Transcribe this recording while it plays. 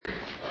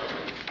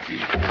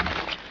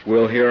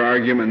We'll hear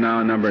argument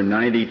now number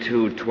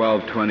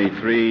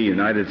 92-1223,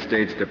 United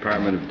States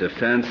Department of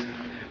Defense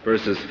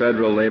versus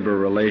Federal Labor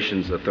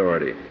Relations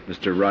Authority.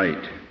 Mr.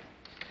 Wright.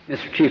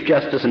 Mr. Chief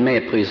Justice, and may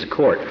it please the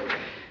Court.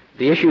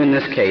 The issue in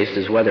this case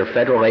is whether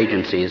federal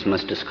agencies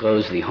must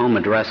disclose the home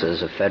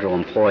addresses of federal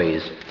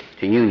employees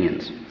to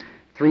unions.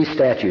 3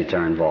 statutes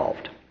are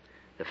involved.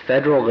 The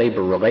Federal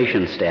Labor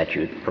Relations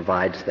Statute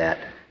provides that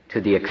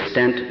to the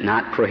extent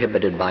not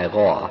prohibited by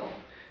law,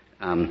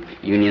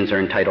 unions are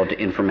entitled to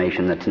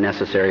information that's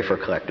necessary for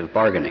collective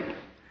bargaining.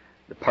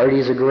 The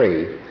parties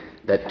agree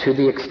that to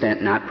the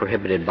extent not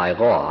prohibited by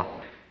law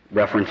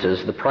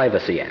references the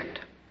Privacy Act.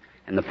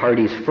 And the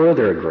parties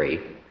further agree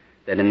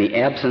that in the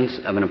absence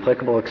of an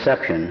applicable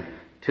exception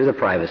to the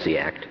Privacy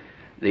Act,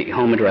 the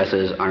home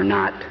addresses are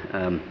not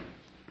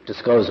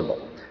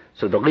disclosable.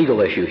 So the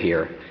legal issue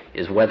here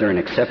is whether an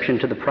exception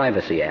to the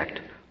Privacy Act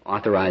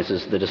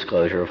authorizes the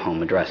disclosure of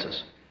home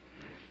addresses.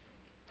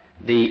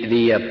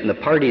 The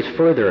parties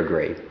further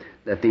agree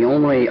that the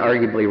only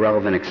arguably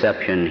relevant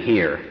exception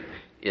here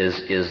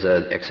is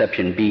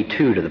exception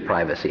B2 to the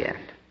Privacy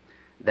Act.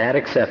 That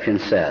exception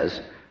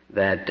says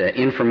that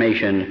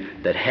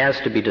information that has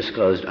to be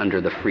disclosed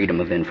under the Freedom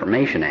of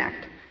Information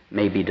Act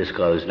may be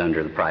disclosed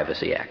under the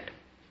Privacy Act.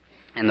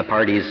 And the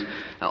parties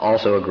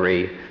also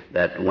agree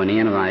that when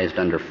analyzed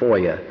under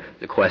FOIA,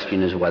 the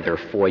question is whether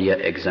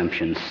FOIA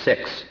Exemption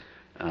 6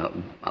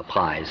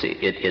 applies.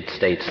 It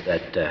states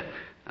that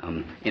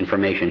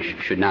information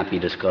should not be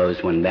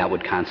disclosed when that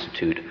would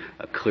constitute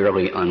a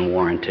clearly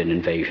unwarranted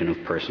invasion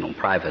of personal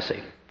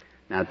privacy.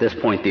 Now, at this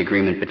point, the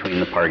agreement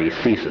between the parties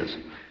ceases.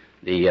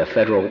 The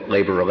Federal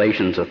Labor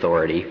Relations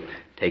Authority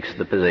takes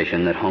the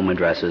position that home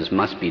addresses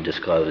must be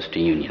disclosed to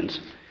unions.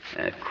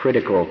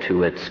 Critical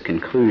to its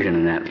conclusion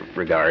in that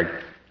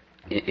regard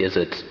is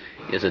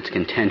its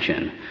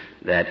contention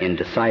that in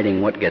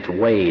deciding what gets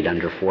weighed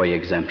under FOIA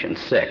Exemption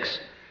 6,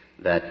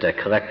 that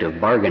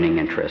collective bargaining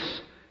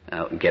interests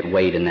get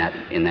weighed in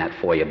that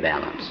FOIA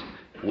balance.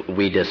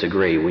 We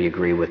disagree. We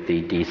agree with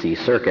the D.C.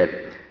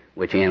 Circuit,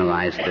 which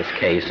analyzed this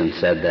case and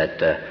said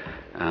that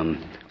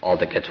all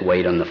that gets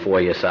weighed on the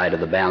FOIA side of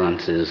the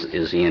balance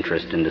is the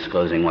interest in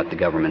disclosing what the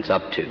government's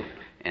up to.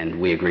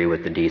 And we agree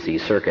with the D.C.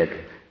 Circuit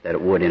that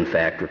it would, in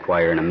fact,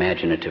 require an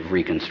imaginative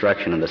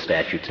reconstruction of the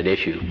statutes at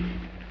issue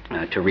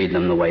to read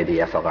them the way the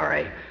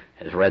FLRA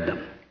has read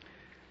them.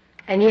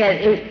 And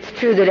yet it's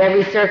true that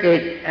every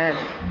circuit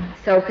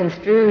so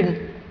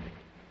construed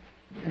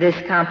this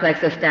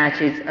complex of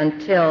statutes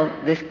until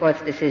this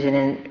Court's decision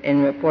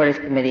in Reporters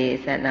Committee.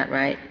 Is that not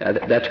right?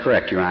 That's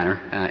correct, Your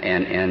Honor.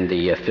 And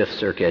the Fifth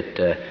Circuit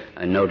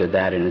noted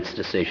that in its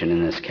decision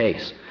in this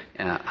case.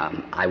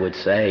 I would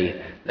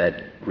say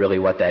that really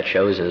what that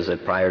shows is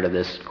that prior to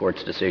this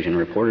Court's decision,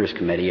 Reporters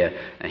Committee, a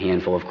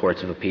handful of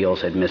courts of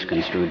appeals had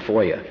misconstrued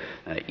FOIA.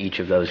 Each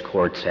of those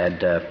courts had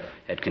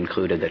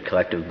concluded that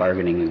collective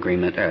bargaining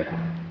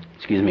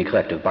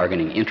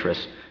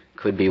interests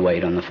could be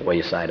weighed on the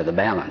FOIA side of the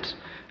balance.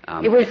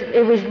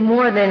 It was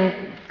more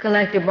than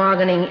collective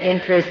bargaining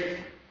interests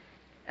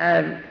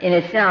in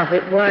itself.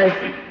 It was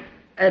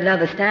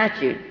another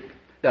statute.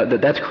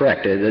 That's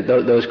correct.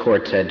 Those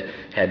courts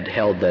had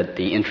held that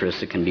the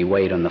interests that can be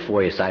weighed on the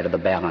FOIA side of the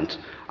balance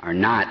are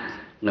not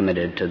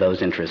limited to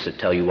those interests that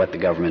tell you what the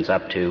government's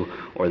up to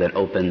or that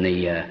open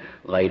the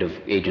light of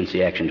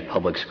agency action to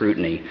public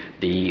scrutiny.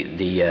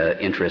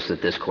 The interests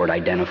that this Court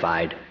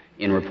identified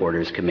in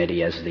Reporters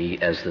Committee as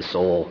the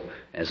sole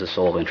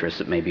interest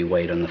that may be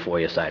weighed on the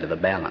FOIA side of the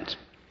balance.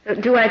 So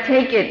do I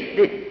take it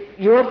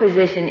that your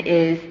position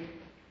is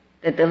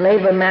that the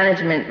Labor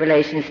Management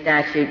Relations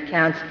Statute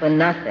counts for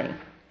nothing?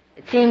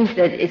 It seems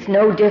that it's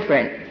no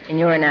different in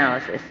your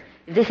analysis.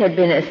 If this had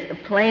been a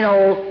plain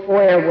old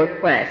FOIA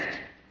request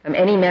from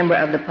any member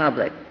of the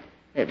public,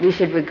 that we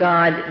should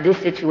regard this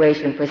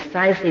situation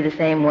precisely the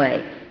same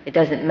way. It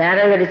doesn't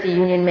matter that it's a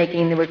union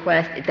making the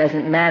request. It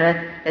doesn't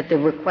matter that the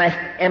request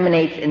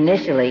emanates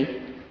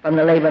initially from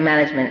the Labor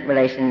Management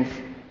Relations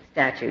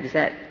Statute. Is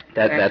that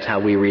correct? That's how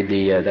we read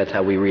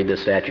the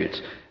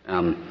statutes.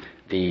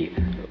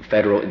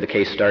 The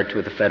case starts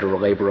with the Federal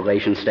Labor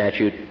Relations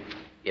Statute.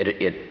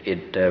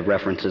 It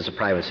references the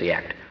Privacy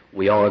Act.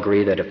 We all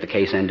agree that if the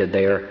case ended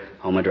there,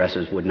 home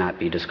addresses would not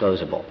be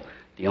disclosable.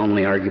 The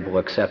only arguable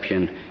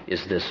exception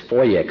is this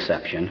FOIA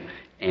exception,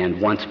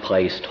 and once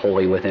placed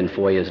wholly within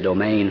FOIA's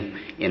domain,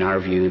 in our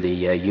view, the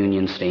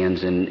union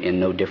stands in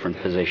no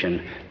different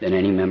position than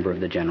any member of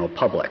the general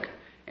public.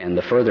 And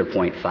the further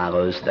point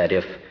follows that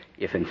if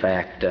in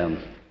fact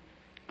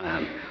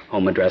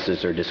home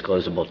addresses are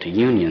disclosable to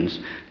unions,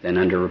 then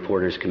under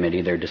Reporters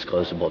Committee they're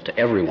disclosable to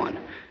everyone.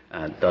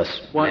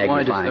 Thus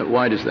magnifying.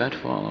 Why does that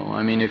follow?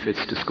 I mean, if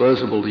it's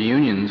disclosable to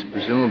unions,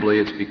 presumably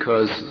it's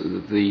because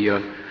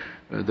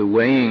the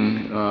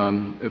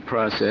weighing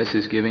process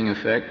is giving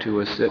effect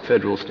to a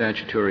federal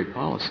statutory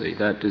policy.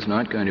 That is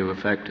not going to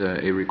affect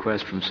a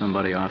request from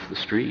somebody off the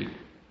street.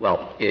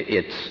 Well,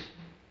 it's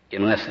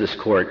unless this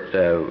Court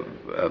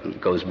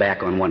goes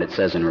back on what it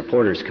says in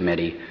Reporters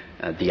Committee,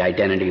 the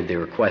identity of the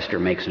requester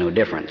makes no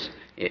difference.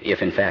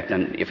 If in fact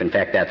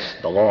that's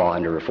the law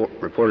under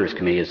Reporters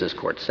Committee, as this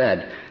court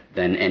said,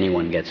 then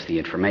anyone gets the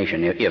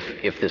information.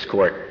 If this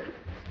court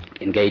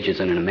engages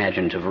in an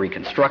imaginative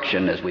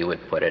reconstruction, as we would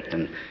put it,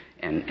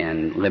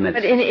 and limits.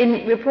 But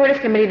in Reporters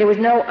Committee, there was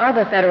no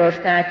other federal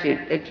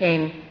statute that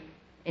came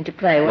into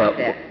play, was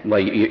there? Well,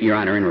 Your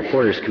Honor, in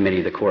Reporters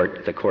Committee, the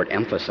court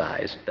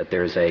emphasized that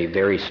there's a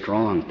very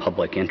strong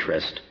public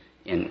interest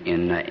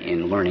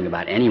in learning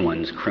about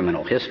anyone's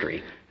criminal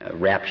history.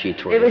 Rap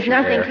sheets were. There was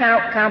nothing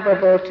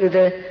comparable to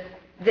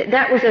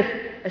that was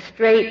a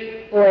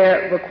straight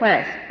FOIA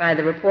request by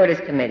the Reporters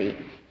Committee.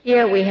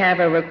 Here we have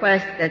a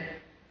request that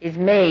is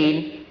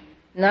made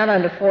not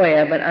under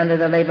FOIA but under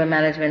the Labor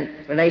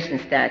Management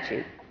Relations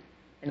Statute.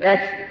 And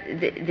that's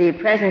the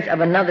presence of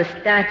another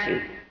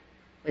statute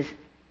was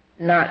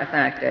not a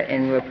factor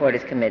in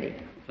Reporters Committee.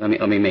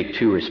 Let me make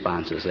two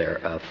responses there.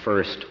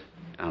 First,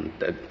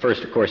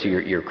 of course,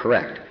 you're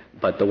correct.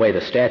 But the way the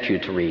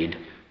statutes read,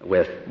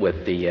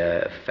 with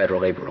the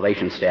Federal Labor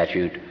Relations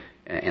Statute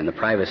and the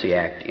Privacy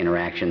Act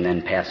interaction,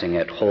 then passing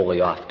it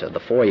wholly off to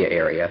the FOIA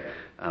area,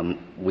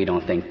 we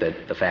don't think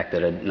that the fact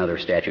that another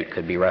statute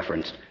could be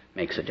referenced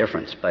makes a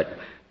difference. But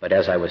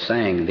as I was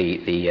saying,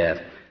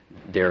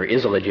 there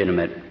is a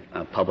legitimate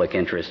public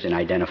interest in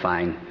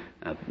identifying,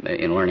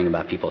 in learning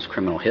about people's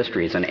criminal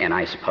histories, and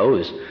I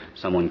suppose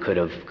someone could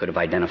have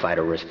identified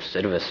a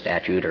recidivist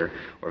statute or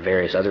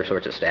various other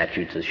sorts of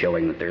statutes as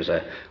showing that there's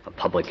a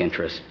public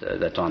interest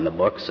that's on the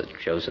books that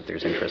shows that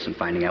there's interest in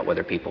finding out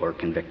whether people are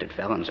convicted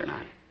felons or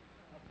not.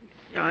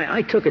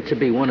 I took it to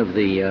be one of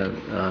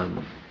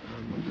the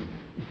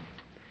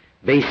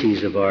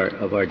bases of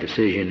our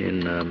decision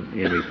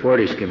in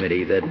Reporters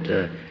Committee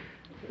that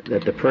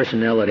the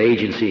personnel at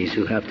agencies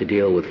who have to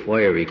deal with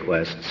FOIA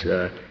requests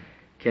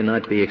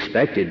cannot be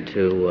expected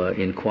to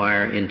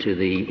inquire into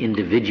the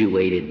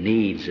individuated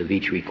needs of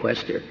each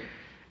requester,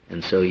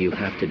 and so you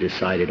have to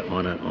decide it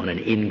on an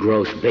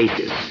in-gross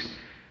basis.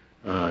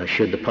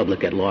 Should the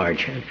public at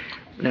large?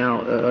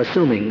 Now,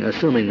 assuming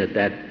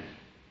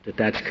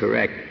that's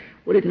correct,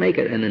 would it make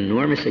an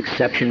enormous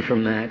exception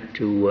from that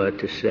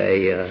to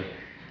say,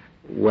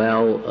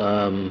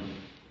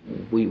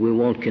 we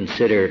won't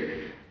consider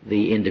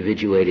the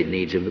individuated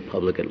needs of the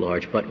public at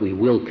large, but we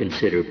will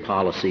consider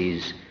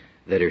policies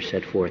that are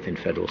set forth in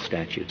federal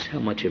statutes? How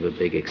much of a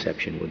big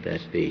exception would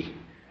that be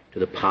to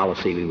the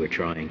policy we were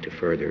trying to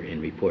further in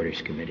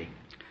Reporters Committee?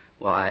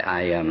 Well,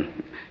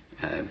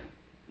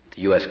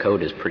 the U.S.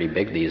 Code is pretty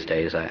big these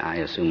days. I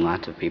assume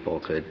lots of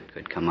people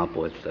could come up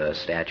with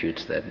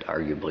statutes that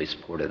arguably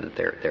supported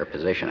their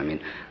position. I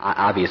mean,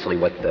 obviously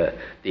what the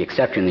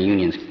exception the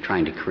union's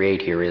trying to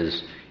create here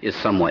is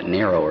somewhat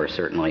narrower,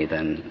 certainly,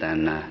 than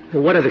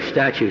well, what other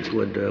statutes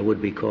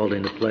would be called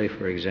into play,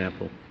 for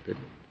example?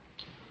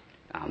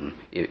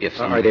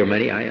 Are there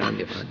many?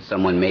 If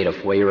someone made a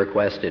FOIA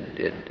request,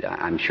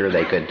 I'm sure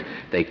they could.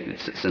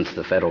 Since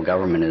the federal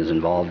government is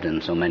involved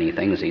in so many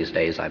things these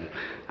days,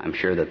 I'm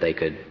sure that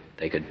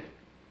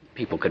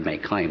people could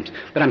make claims.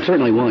 But I'm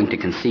certainly willing to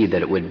concede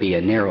that it would be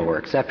a narrower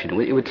exception.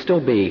 There would still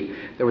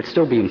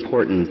be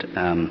important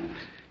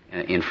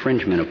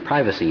infringement of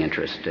privacy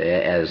interest,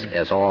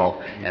 as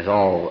all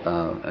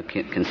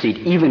concede,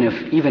 even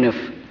if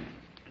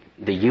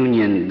the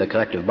union, the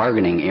collective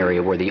bargaining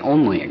area, were the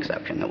only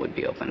exception that would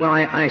be open. Well,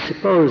 I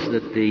suppose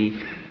that the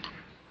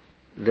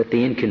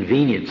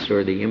inconvenience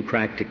or the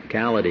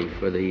impracticality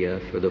for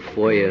the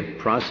FOIA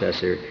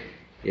processor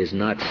is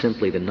not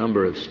simply the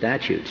number of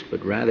statutes,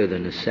 but rather the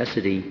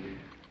necessity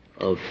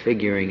of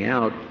figuring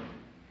out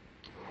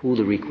who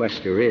the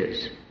requester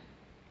is.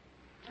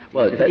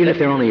 Well, even if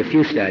there are only a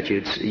few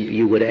statutes,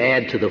 you would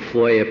add to the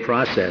FOIA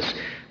process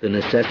the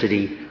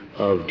necessity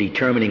of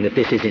determining that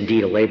this is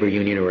indeed a labor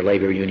union or a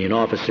labor union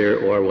officer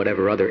or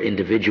whatever other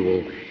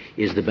individual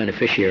is the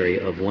beneficiary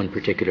of one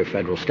particular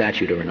federal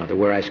statute or another,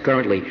 whereas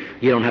currently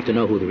you don't have to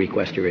know who the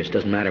requester is.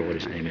 Doesn't matter what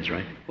his name is,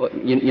 right? Well,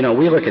 you know,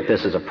 we look at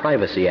this as a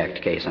Privacy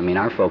Act case. I mean,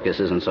 our focus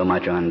isn't so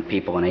much on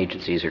people and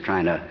agencies who are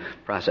trying to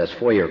process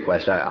FOIA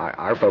requests.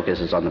 Our focus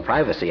is on the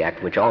Privacy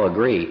Act, which all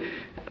agree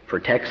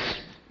protects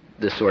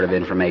this sort of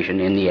information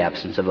in the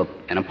absence of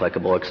an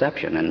applicable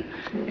exception,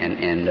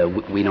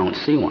 and we don't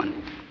see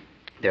one.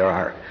 There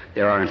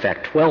are in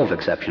fact 12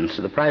 exceptions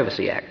to the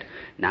Privacy Act.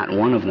 Not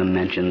one of them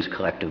mentions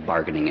collective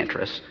bargaining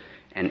interests,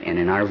 and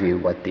in our view,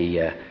 what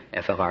the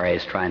FLRA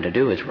is trying to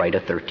do is write a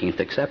 13th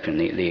exception.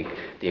 The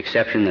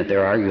exception that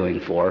they're arguing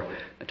for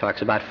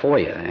talks about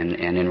FOIA,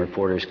 and in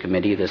Reporters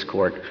Committee, this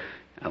court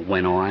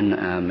went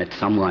on at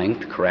some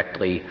length,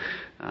 correctly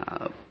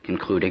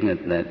concluding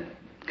that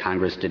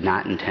Congress did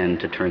not intend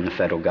to turn the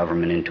federal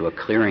government into a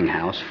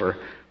clearinghouse for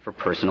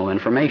personal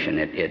information.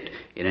 It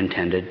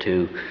intended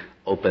to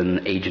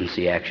open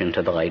agency action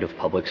to the light of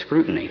public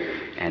scrutiny,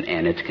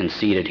 and it's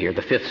conceded here.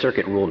 The Fifth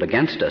Circuit ruled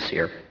against us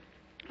here,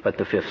 but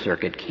the Fifth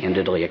Circuit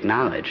candidly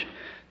acknowledged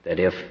that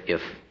if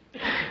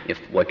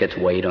what gets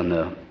weighed on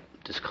the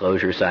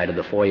disclosure side of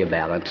the FOIA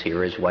balance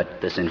here is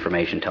what this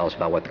information tells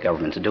about what the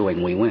government's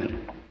doing, we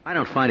win. I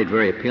don't find it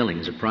very appealing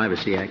as a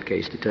Privacy Act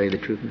case, to tell you the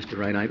truth, Mr.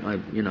 Wright.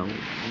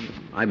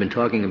 I've been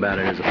talking about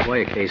it as a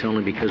FOIA case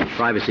only because the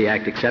Privacy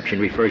Act exception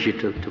refers you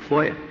to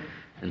FOIA.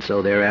 And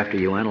so thereafter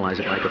you analyze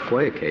it like a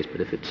FOIA case.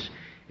 But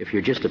if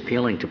you're just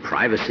appealing to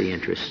privacy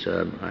interests,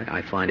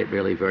 I find it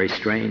really very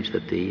strange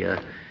that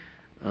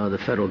the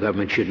federal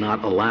government should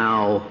not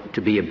allow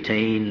to be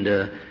obtained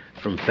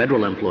from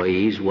federal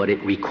employees what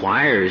it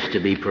requires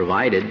to be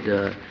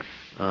provided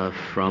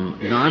from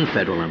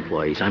non-federal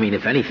employees. I mean,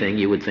 if anything,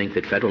 you would think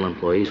that federal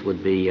employees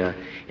would be,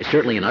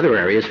 certainly in other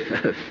areas,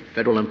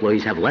 federal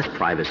employees have less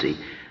privacy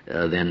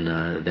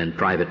than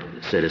private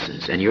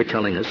citizens. And you're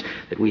telling us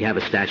that we have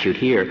a statute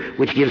here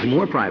which gives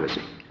more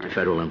privacy to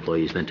federal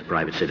employees than to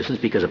private citizens,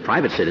 because a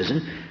private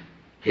citizen,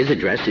 his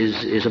address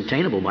is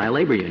obtainable by a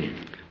labor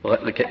union. Well,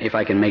 if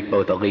I can make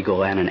both a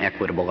legal and an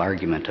equitable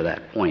argument to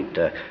that point,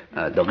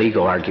 the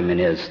legal argument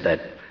is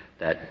that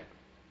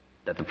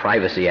the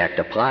Privacy Act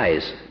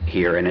applies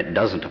here and it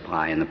doesn't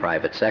apply in the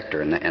private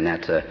sector, and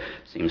that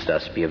seems to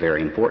us to be a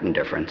very important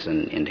difference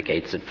and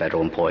indicates that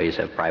federal employees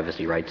have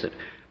privacy rights that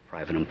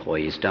private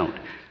employees don't.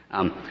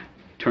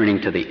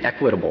 Turning to the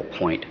equitable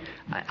point,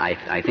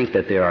 I think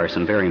that there are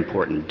some very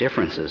important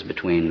differences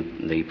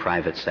between the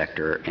private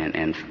sector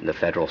and the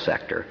federal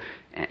sector,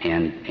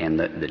 and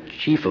the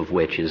chief of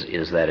which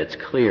is that it's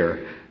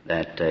clear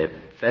that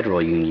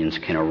federal unions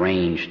can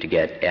arrange to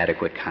get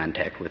adequate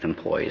contact with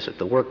employees at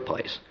the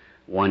workplace.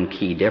 One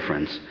key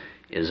difference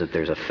is that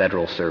there's a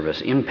federal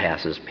service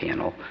impasses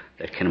panel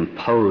that can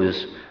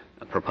impose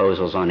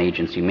proposals on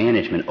agency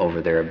management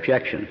over their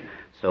objection.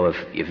 So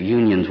if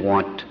unions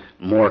want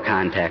more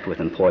contact with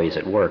employees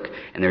at work,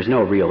 and there's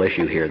no real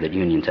issue here that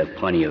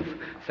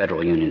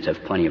federal unions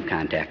have plenty of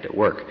contact at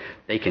work,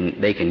 they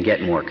can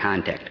get more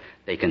contact.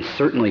 They can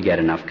certainly get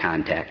enough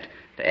contact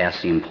to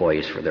ask the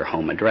employees for their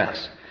home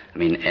address. I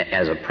mean,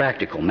 as a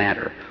practical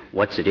matter,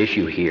 what's at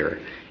issue here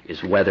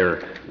is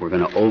whether we're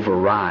going to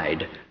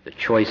override the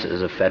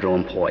choices of federal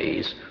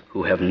employees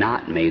who have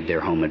not made their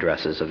home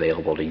addresses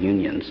available to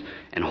unions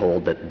and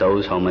hold that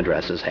those home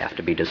addresses have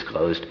to be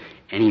disclosed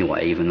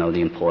anyway, even though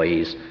the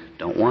employees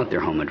don't want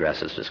their home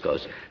addresses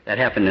disclosed. That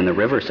happened in the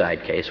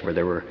Riverside case, where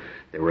there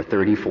were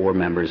 34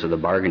 members of the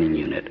bargaining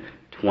unit.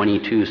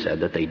 22 said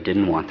that they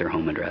didn't want their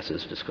home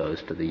addresses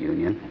disclosed to the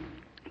union.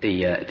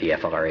 The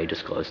FLRA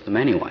disclosed them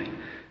anyway.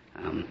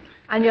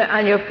 On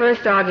your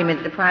first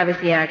argument, the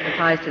Privacy Act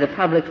applies to the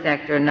public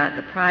sector, not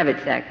the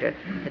private sector.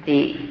 But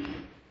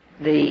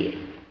the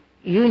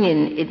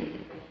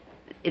union,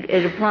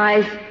 it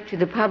applies to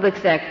the public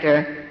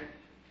sector,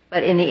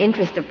 but in the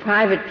interest of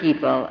private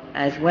people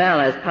as well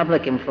as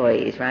public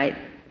employees, right?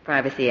 The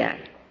Privacy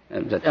Act.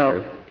 That's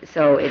true.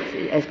 So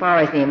it's, as far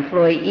as the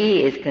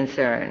employee is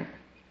concerned,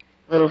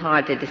 a little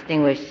hard to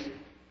distinguish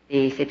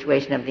the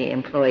situation of the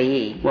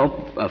employee.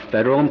 Well,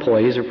 federal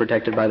employees are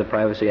protected by the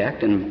Privacy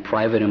Act, and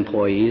private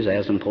employees,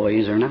 as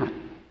employees, are not.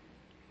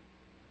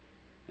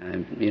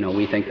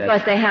 We think that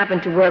because they happen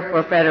to work for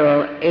a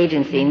federal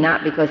agency,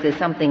 not because there's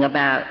something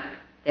about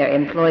their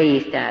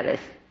employee status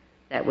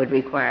that would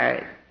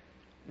require,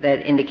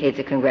 that indicates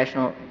a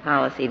congressional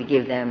policy to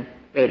give them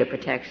greater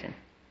protection.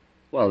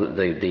 Well,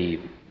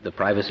 the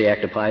Privacy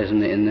Act applies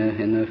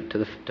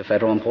to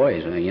federal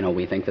employees.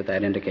 We think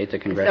that indicates a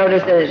congressional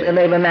policy. So does the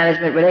Labor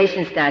Management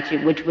Relations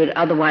Statute, which would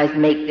otherwise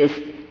make this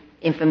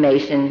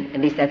information,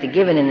 at least that's a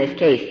given in this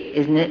case,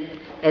 isn't it?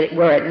 That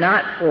were it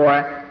not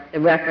for the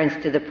reference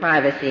to the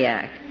Privacy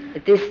Act,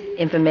 that this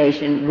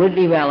information would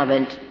be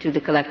relevant to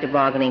the collective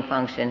bargaining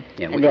function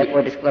and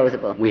therefore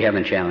disclosable. We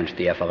haven't challenged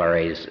the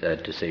FLRA's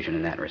decision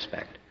in that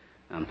respect.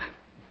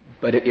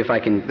 But if I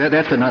can...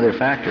 That's another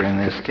factor in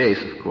this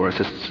case, of course.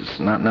 It's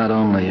not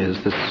only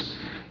is this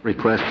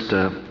request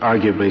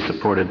arguably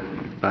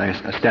supported by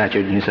a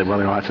statute, and you said, well,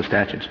 there are lots of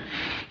statutes.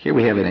 Here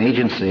we have an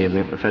agency of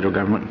the federal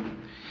government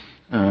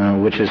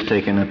which has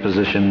taken a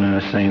position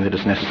saying that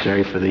it's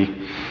necessary for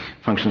the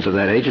functions of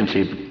that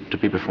agency to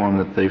be performed,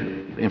 that the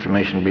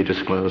information be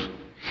disclosed.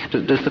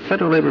 Does the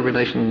Federal Labor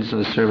Relations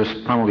Service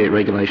promulgate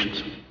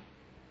regulations?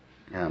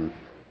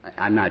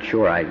 I'm not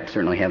sure. I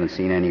certainly haven't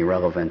seen any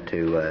relevant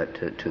to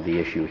the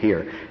issue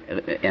here.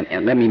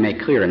 And let me make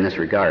clear in this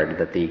regard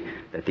that the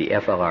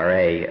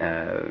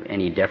FLRA,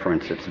 any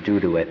deference that's due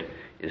to it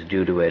is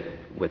due to it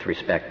with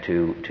respect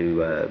to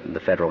the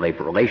Federal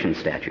Labor Relations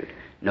Statute.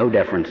 No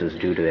deference is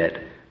due to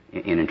it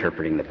in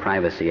interpreting the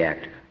Privacy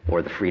Act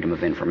or the Freedom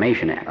of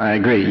Information Act. I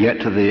agree. Yet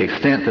to the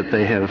extent that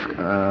they have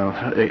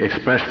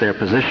expressed their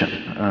position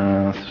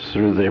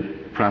through their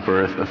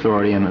proper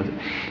authority and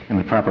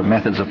the proper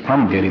methods of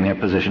promulgating their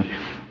position,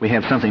 we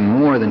have something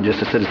more than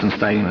just a citizen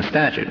citing the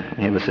statute.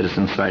 We have a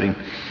citizen citing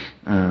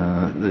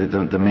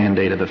the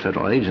mandate of the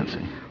federal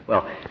agency.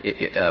 Well,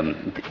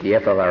 the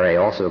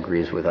FLRA also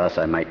agrees with us.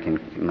 I might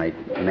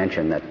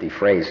mention that the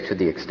phrase, to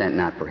the extent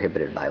not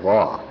prohibited by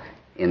law,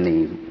 in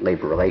the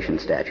Labor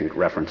Relations Statute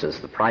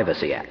references the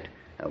Privacy Act.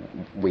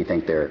 We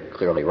think they're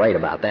clearly right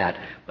about that,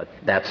 but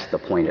that's the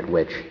point at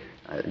which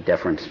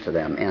deference to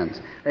them ends.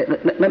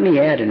 Let me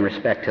add, in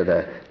respect to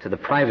the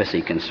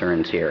privacy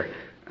concerns here,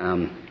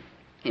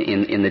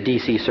 In the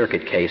D.C.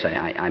 Circuit case,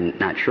 I'm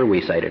not sure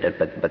we cited it,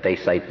 but they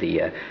cite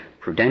the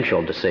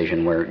Prudential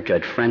decision where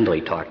Judge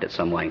Friendly talked at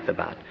some length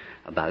about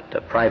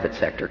the private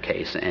sector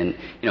case. And,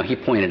 he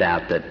pointed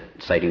out that,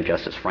 citing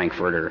Justice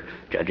Frankfurter,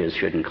 judges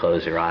shouldn't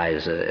close their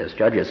eyes as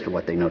judges to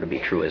what they know to be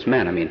true as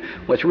men. I mean,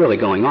 what's really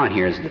going on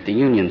here is that the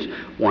unions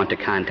want to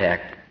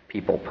contact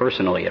people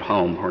personally at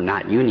home who are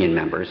not union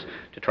members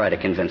to try to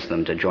convince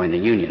them to join the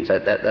unions.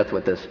 That's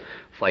what this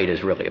fight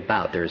is really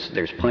about.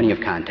 There's plenty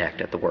of contact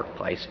at the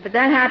workplace. But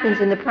that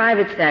happens in the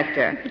private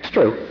sector. It's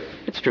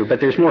true, but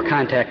there's more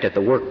contact at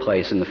the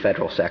workplace in the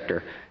federal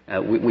sector.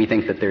 We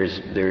think that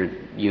their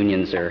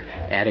unions are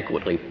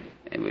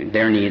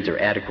their needs are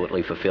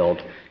adequately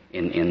fulfilled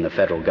in the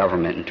federal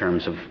government in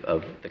terms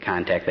of the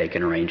contact they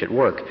can arrange at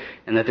work,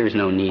 and that there's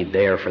no need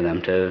there for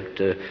them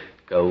to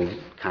go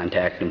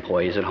contact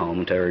employees at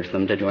home to urge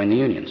them to join the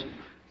unions.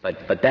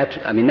 But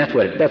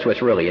that's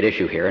what's really at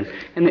issue here,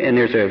 and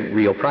there's a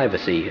real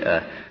privacy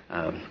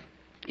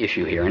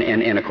issue here,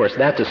 and of course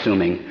that's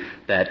assuming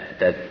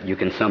that you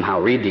can somehow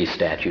read these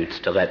statutes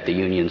to let the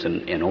unions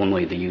and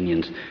only the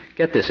unions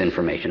get this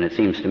information. It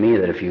seems to me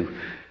that if you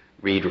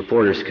read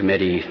Reporters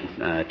Committee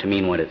to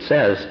mean what it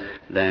says,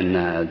 then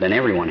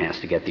everyone has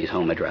to get these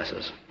home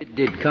addresses.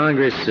 Did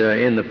Congress,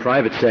 in the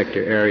private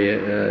sector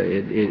area,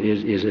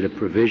 is it a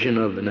provision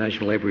of the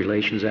National Labor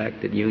Relations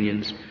Act that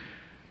unions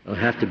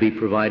have to be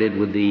provided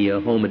with the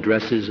home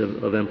addresses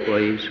of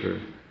employees? Or?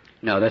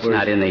 No, that's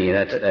not in the...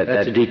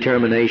 That's a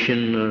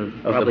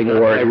determination, probably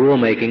not by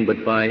rulemaking,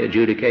 but by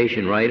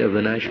adjudication, right, of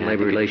the National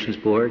Labor Relations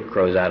Board?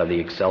 Grows out of the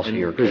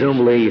Excelsior case.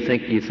 Presumably, you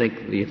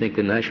think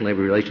the National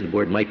Labor Relations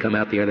Board might come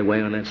out the other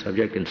way on that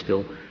subject and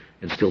still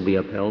be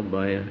upheld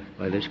by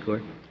this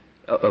court?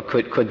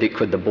 Could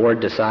the board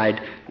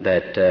decide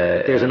that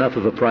there's enough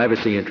of a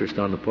privacy interest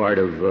on the part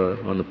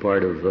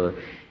of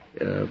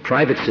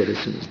private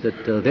citizens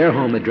that their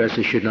home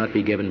addresses should not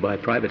be given by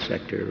private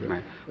sector?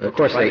 Right. Of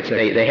course,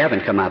 they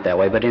haven't come out that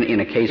way, but in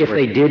a case if where...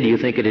 they did, do you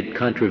think it'd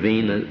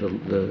contravene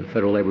the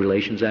Federal Labor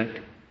Relations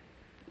Act?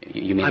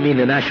 You mean? I mean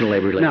the National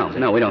Labor Relations Act.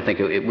 No, we don't think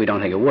it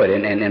would,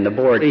 and the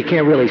board... You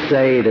can't really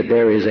say that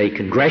there is a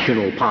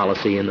congressional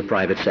policy in the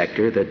private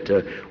sector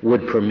that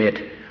would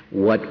permit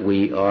what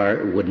we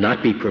would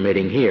not be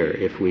permitting here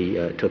if we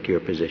took your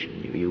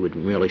position. You would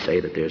merely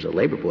say that there's a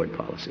labor board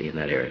policy in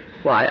that area.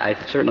 Well, I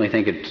certainly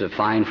think it's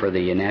fine for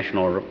the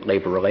National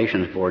Labor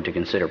Relations Board to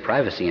consider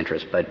privacy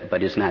interests,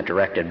 but it's not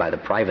directed by the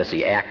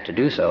Privacy Act to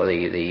do so.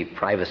 The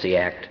Privacy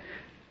Act,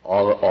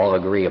 all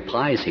agree,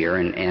 applies here,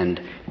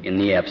 and in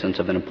the absence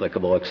of an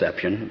applicable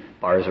exception,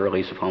 bars the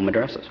release of home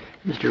addresses.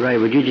 Mr. Wright,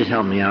 would you just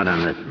help me out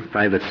on the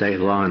private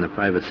law in the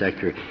private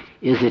sector?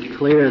 Is it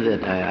clear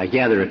that, I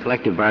gather, a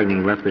collective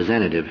bargaining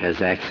representative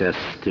has access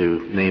to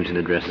names and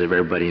addresses of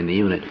everybody in the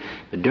unit,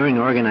 but during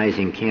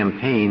organizing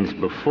campaigns,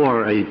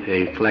 before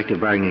a collective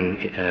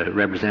bargaining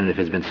representative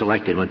has been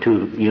selected, when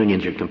two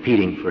unions are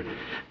competing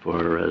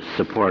for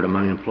support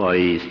among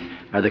employees,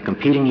 are the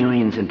competing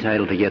unions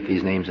entitled to get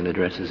these names and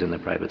addresses in the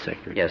private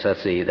sector? Yes,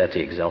 that's the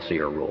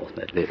Excelsior rule,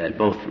 that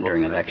both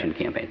during election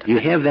campaign time. You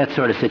have that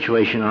sort of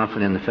situation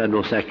often in the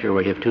federal sector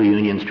where you have two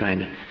unions trying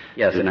to...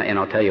 Yes, and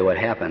I'll tell you what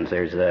happens.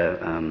 There's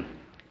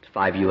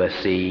 5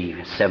 U.S.C.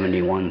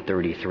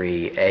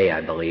 7133A, I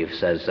believe,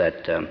 says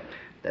that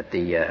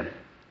the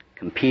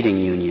competing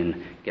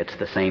union gets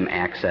the same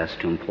access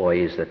to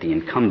employees that the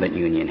incumbent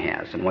union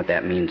has. And what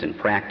that means in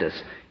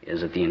practice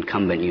is that the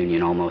incumbent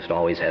union almost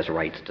always has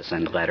rights to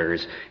send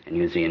letters and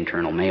use the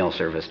internal mail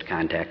service to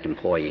contact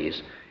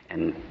employees.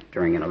 And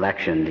during an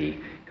election,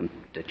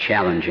 the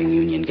challenging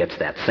union gets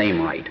that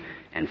same right.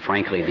 And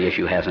frankly, the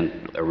issue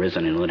hasn't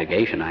arisen in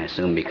litigation, I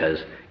assume,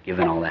 because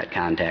given all that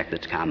contact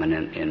that's common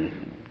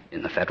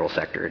in the federal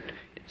sector,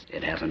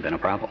 it hasn't been a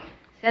problem.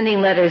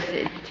 Sending letters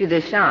to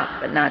the shop,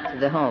 but not to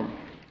the home.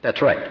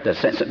 That's right.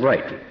 That's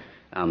right.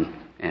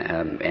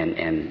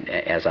 And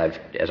as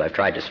I've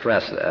tried to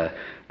stress,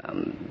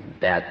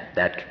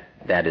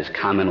 that is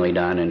commonly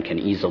done and can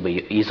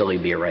easily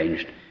be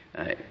arranged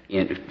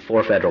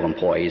for federal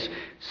employees.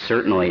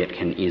 Certainly, it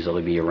can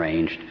easily be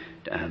arranged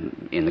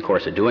in the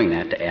course of doing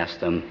that to ask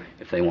them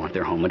if they want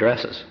their home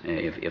addresses,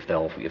 if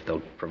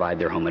they'll provide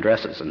their home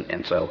addresses,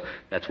 and so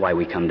that's why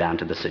we come down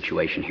to the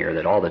situation here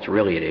that all that's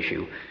really at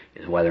issue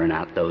is whether or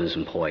not those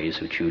employees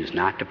who choose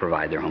not to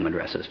provide their home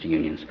addresses to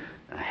unions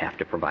have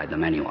to provide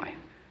them anyway,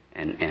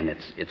 and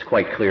it's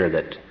quite clear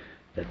that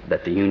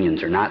the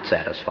unions are not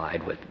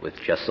satisfied with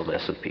just the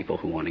list of people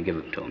who want to give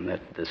them to them.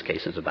 That this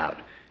case is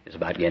about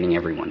getting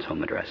everyone's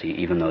home address,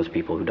 even those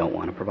people who don't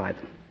want to provide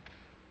them.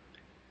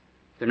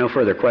 If there are no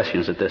further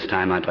questions at this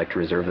time, I'd like to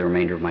reserve the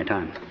remainder of my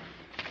time.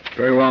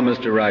 Very well,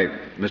 Mr. Wright.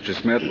 Mr.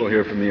 Smith, we'll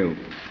hear from you.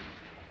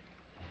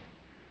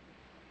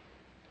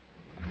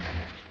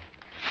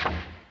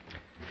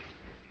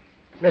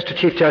 Mr.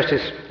 Chief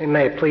Justice, and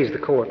may it please the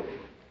Court,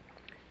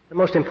 the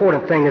most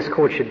important thing this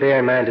Court should bear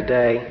in mind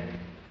today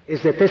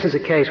is that this is a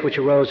case which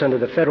arose under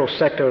the Federal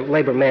Sector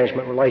Labor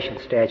Management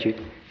Relations Statute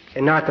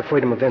and not the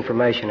Freedom of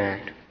Information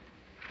Act.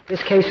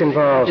 This case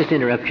involves... Just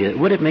interrupt you.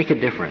 Would it make a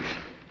difference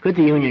Could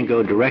the union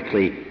go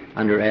directly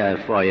under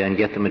FOIA and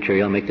get the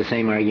material and make the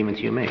same arguments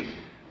you make?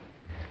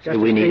 Do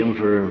we need them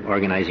for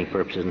organizing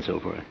purposes and so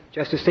forth?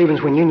 Justice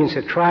Stevens, when unions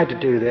have tried to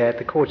do that,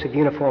 the courts have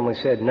uniformly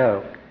said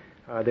no.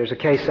 There's a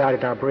case cited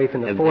in our brief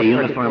in the Fourth Circuit. Have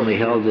they uniformly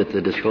held that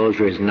the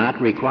disclosure is not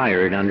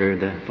required under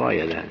the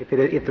FOIA then?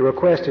 If the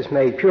request is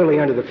made purely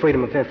under the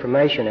Freedom of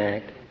Information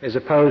Act, as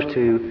opposed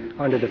to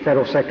under the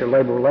Federal Sector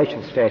Labor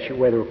Relations Statute,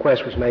 where the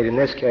request was made in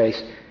this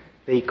case,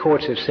 the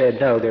courts have said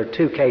no. There are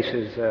two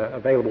cases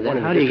available. Then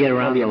how do you get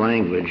around the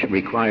language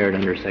required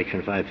under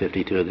Section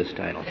 552 of this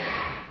title?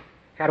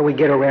 How do we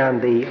get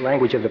around the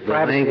language of the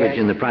Privacy Act? The language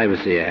in the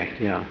Privacy Act,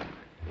 yeah.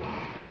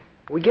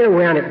 We get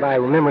around it by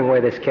remembering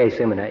where this case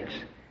emanates.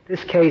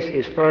 This case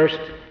is first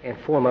and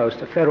foremost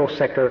a Federal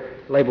Sector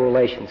Labor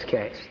Relations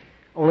case.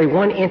 Only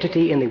one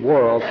entity in the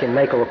world can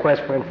make a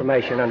request for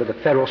information under the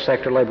Federal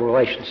Sector Labor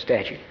Relations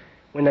Statute.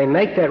 When they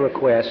make that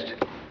request,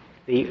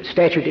 the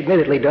statute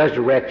admittedly does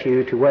direct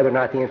you to whether or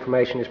not the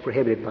information is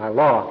prohibited by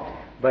law.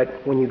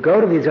 But when you go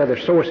to these other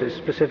sources,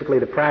 specifically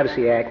the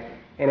Privacy Act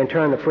and in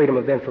turn the Freedom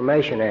of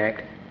Information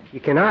Act, you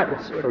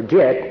cannot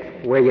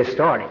forget where you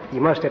started. You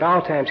must at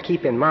all times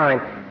keep in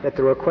mind that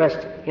the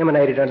request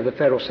emanated under the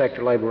Federal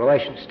Sector Labor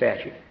Relations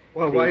Statute.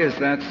 Well, why is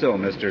that so,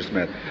 Mr.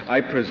 Smith? I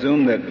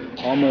presume that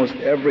almost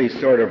every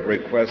sort of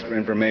request for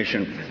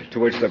information to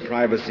which the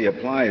Privacy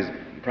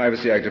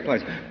Act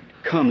applies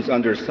comes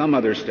under some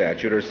other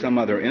statute or some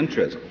other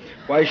interest.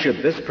 Why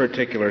should this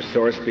particular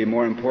source be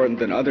more important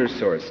than other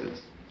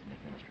sources?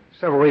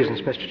 Several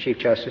reasons, Mr. Chief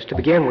Justice. To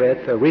begin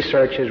with,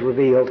 research has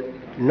revealed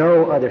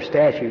no other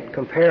statute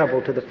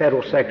comparable to the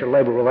Federal Sector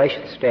Labor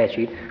Relations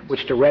Statute,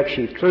 which directs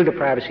you through the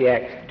Privacy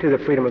Act to the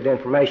Freedom of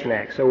Information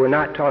Act. So we're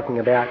not talking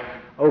about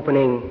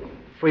opening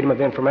Freedom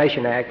of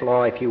Information Act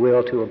law, if you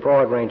will, to a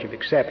broad range of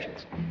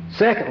exceptions.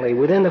 Secondly,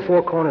 within the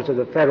four corners of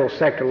the Federal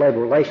Sector Labor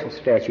Relations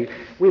Statute,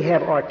 we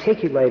have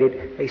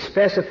articulated a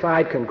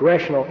specified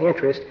congressional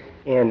interest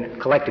in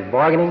collective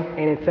bargaining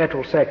and in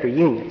federal sector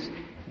unions.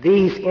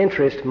 These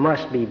interests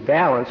must be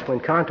balanced when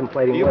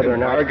contemplating whether or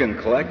not... You can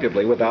bargain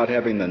collectively without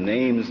having the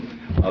names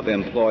of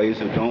employees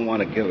who don't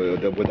want to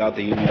give... without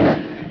the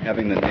union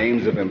having the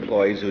names of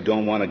employees who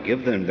don't want to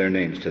give them their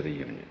names to the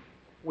union.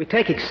 We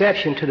take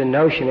exception to the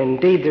notion, and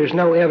indeed there's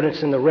no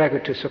evidence in the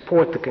record to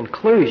support the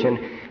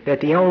conclusion that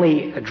the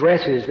only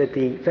addresses that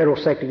the federal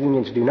sector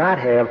unions do not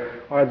have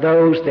are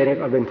those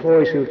of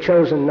employees who have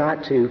chosen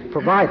not to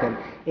provide them.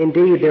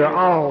 Indeed, there are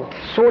all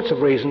sorts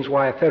of reasons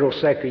why a federal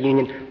sector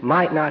union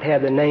might not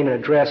have the name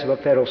and address of a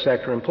federal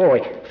sector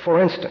employee.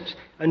 For instance,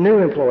 a new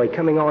employee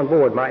coming on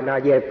board might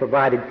not yet have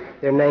provided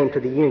their name to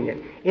the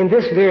union. In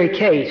this very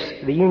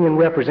case, the union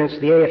represents,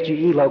 the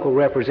AFGE local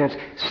represents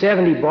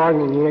 70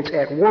 bargaining units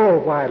at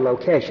worldwide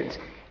locations.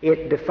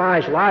 It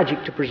defies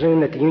logic to presume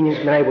that the union's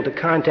been able to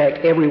contact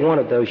every one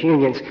of those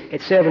unions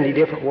at 70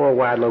 different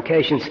worldwide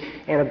locations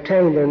and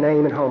obtain their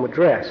name and home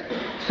address.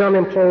 Some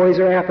employees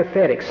are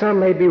apathetic.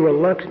 Some may be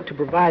reluctant to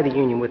provide the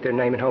union with their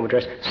name and home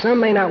address. Some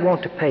may not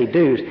want to pay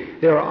dues.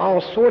 There are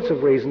all sorts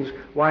of reasons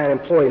why an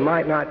employee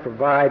might not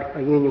provide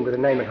a union with a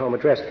name and home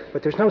address.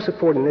 But there's no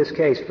support in this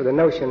case for the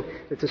notion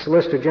that the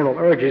Solicitor General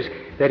urges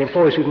that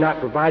employees who have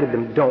not provided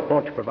them don't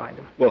want to provide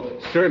them. Well,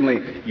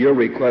 certainly your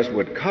request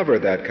would cover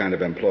that kind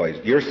of employees.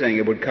 You're saying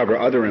it would cover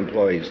other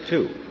employees,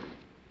 too.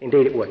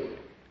 Indeed it would.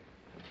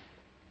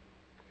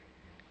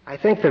 I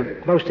think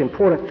the most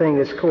important thing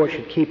this Court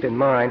should keep in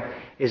mind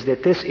is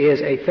that this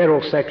is a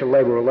federal sector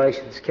labor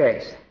relations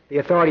case. The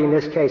authority in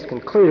this case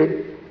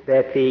concluded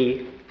that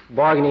the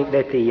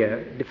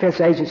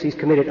defense agencies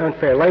committed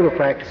unfair labor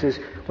practices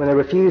when they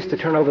refused to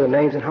turn over the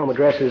names and home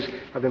addresses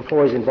of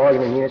employees in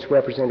bargaining units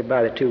represented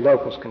by the two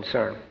locals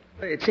concerned.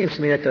 It seems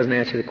to me that doesn't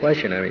answer the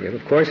question. I mean,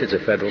 of course, it's a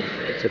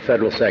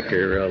federal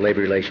sector labor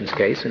relations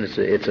case, and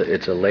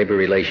it's a labor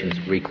relations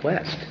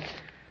request.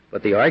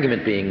 But the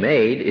argument being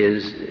made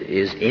is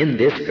in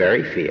this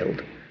very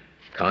field,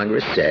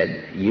 Congress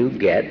said you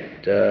get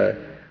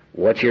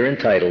what you're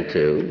entitled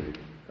to,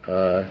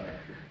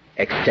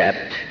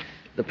 except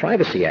the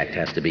Privacy Act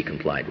has to be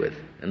complied with,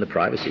 and the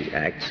Privacy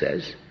Act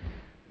says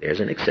there's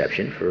an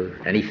exception for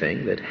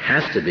anything that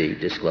has to be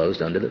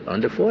disclosed under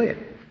FOIA.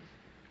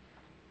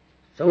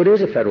 So it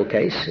is a federal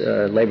case,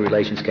 labor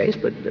relations case,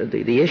 but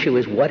the issue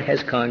is what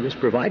has Congress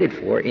provided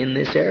for in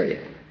this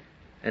area?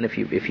 And if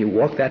you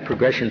walk that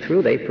progression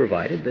through, they've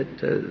provided that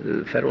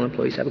the federal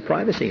employees have a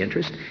privacy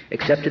interest,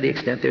 except to the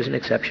extent there's an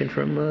exception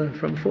from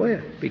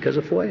FOIA, because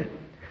of FOIA.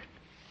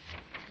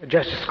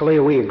 Justice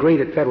Scalia, we agree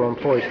that federal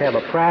employees have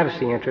a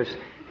privacy interest,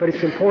 but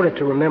it's important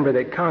to remember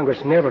that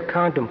Congress never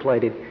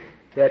contemplated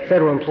that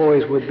federal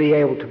employees would be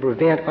able to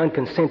prevent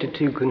unconsented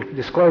to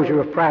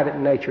disclosure of private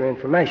in nature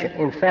information.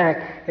 In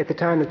fact, at the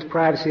time that the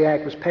Privacy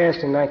Act was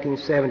passed in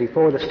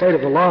 1974, the state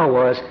of the law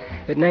was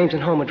that names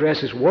and home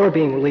addresses were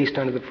being released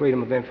under the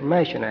Freedom of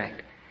Information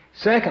Act.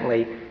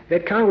 Secondly,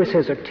 that Congress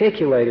has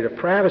articulated a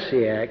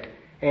Privacy Act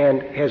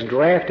and has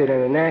drafted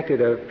and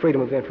enacted a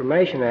Freedom of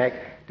Information Act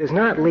does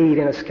not lead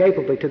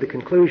inescapably to the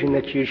conclusion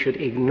that you should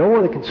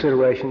ignore the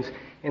considerations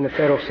in the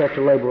Federal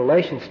Sector Labor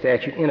Relations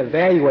Statute in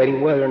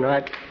evaluating whether or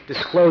not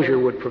disclosure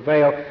would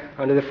prevail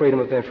under the Freedom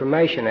of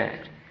Information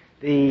Act.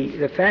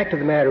 The fact of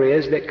the matter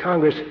is that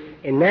Congress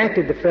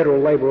enacted the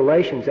Federal Labor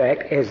Relations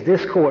Act, as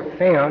this Court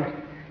found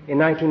in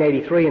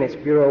 1983 in its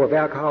Bureau of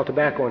Alcohol,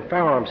 Tobacco, and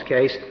Firearms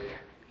case.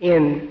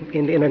 In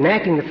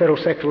enacting the Federal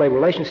Sector Labor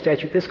Relations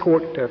Statute, this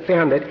Court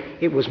found that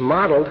it was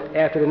modeled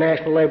after the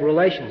National Labor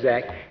Relations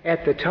Act.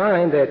 At the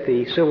time that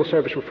the Civil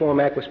Service Reform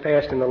Act was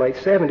passed in the late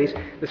 70s,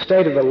 the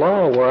state of the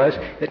law was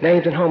that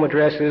names and home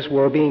addresses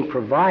were being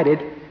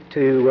provided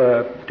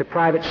to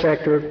private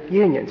sector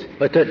unions.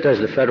 But does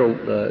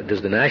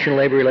the National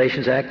Labor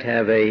Relations Act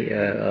have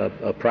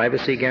a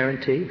privacy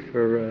guarantee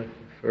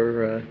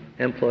for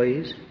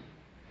employees?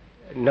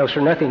 No,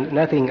 sir.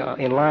 Nothing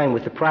in line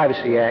with the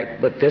Privacy Act.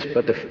 But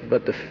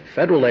the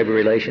Federal Labor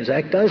Relations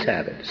Act does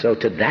have it. So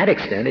to that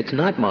extent, it's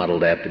not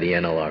modeled after the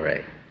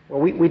NLRA.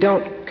 Well, we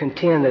don't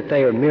contend that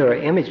they are mirror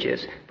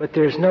images, but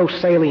there's no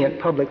salient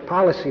public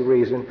policy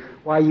reason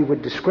why you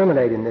would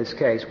discriminate in this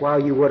case, why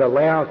you would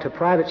allow to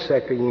private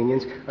sector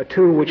unions a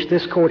tool which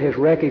this Court has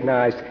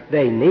recognized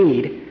they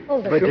need,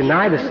 but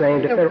deny the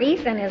same to federal. The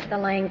reason is the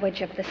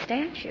language of the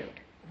statute.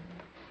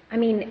 I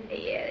mean,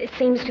 it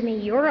seems to me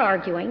you're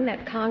arguing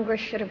that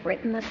Congress should have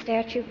written the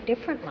statute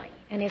differently,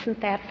 and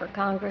isn't that for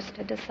Congress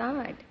to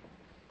decide?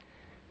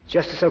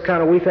 Justice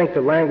O'Connor, we think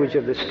the language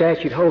of the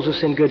statute holds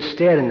us in good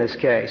stead in this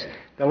case.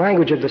 The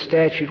language of the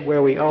statute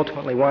where we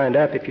ultimately wind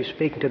up, if you're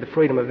speaking to the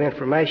Freedom of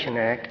Information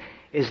Act,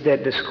 is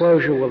that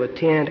disclosure will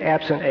attend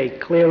absent a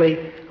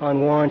clearly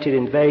unwarranted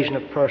invasion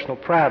of personal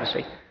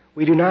privacy.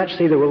 We do not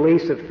see the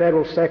release of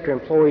federal sector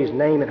employees'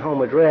 name and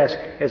home address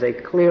as a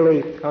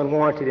clearly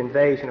unwarranted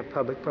invasion of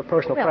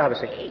personal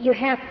privacy. You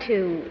have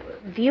to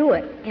view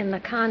it in the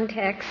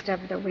context of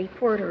the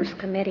Reporters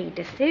Committee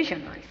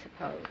decision, I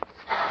suppose.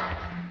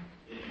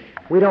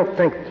 We don't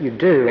think you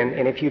do,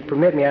 and if you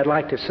permit me, I'd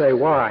like to say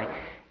why.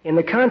 In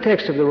the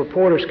context of the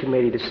Reporters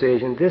Committee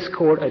decision, this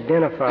Court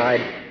identified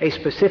a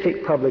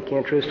specific public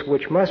interest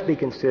which must be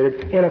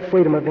considered in a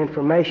Freedom of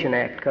Information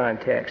Act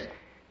context.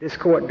 This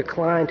Court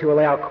declined to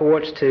allow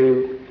courts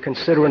to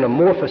consider an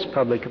amorphous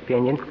public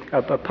opinion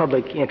of a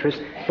public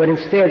interest, but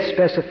instead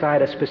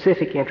specified a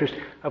specific interest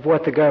of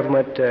what the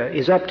government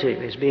is up to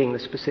as being the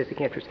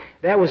specific interest.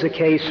 That was a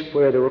case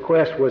where the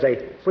request was a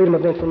Freedom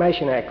of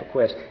Information Act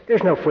request.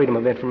 There's no Freedom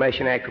of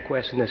Information Act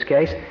request in this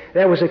case.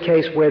 That was a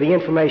case where the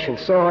information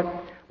sought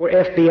were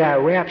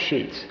FBI rap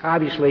sheets,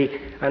 obviously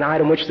an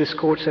item which this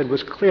Court said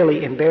was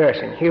clearly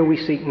embarrassing. Here we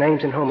seek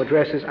names and home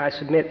addresses. I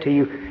submit to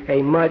you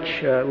a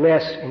much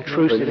less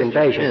intrusive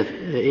invasion.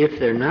 Smith, if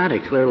they're not a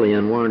clearly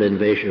unwarranted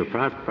invasion of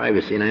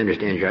privacy, and I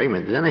understand your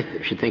argument, then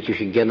I should think you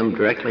should get them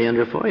directly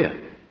under FOIA.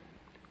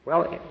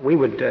 Well, we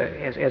would,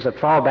 as a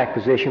fallback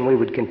position, we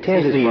would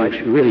contend as much.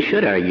 You really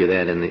should argue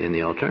that in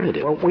the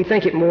alternative. Well, we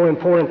think it more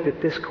important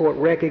that this Court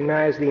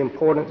recognize the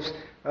importance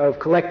of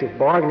collective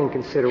bargaining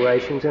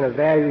considerations in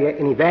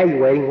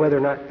evaluating whether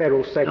or not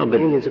federal sector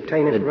unions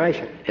obtain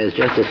information. As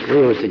Justice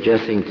Scalia was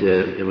suggesting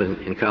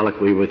in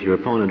colloquy with your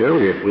opponent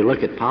earlier, if we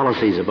look at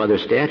policies of other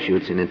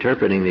statutes in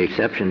interpreting the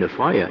exception to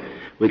FOIA,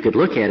 we could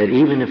look at it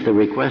even if the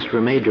requests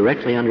were made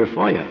directly under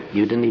FOIA.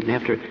 You didn't even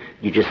have to,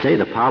 you just say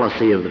the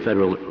policy of the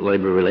Federal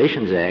Labor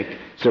Relations Act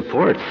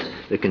supports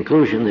the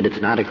conclusion that it's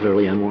not a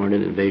clearly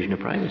unwarranted invasion of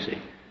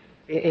privacy.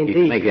 Indeed. You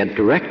can make that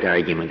direct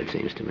argument, it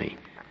seems to me.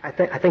 I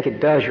think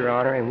it does, Your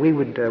Honor, and we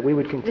would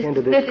contend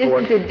to this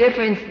Court. This is the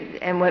difference,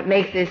 and what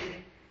makes this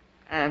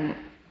a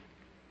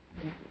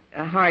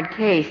hard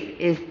case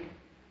is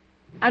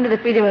under the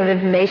Freedom of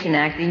Information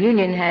Act, the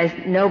union has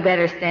no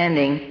better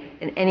standing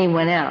than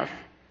anyone else.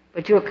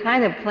 But you're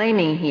kind of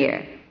claiming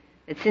here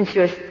that since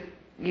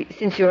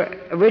your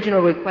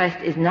original request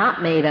is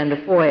not made under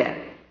FOIA,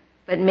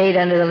 but made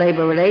under the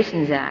Labor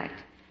Relations Act,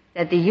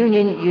 that the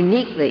union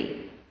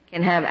uniquely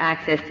can have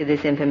access to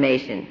this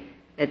information,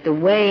 that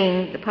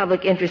the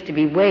public interest to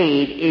be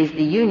weighed is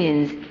the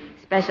union's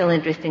special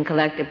interest in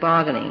collective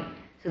bargaining,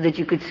 so that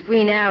you could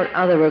screen out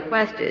other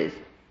requesters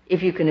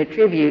if you can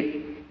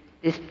attribute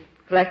this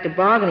collective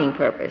bargaining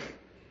purpose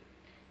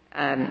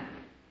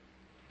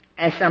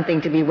as something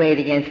to be weighed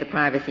against the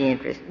privacy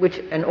interest, which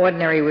an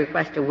ordinary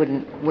requester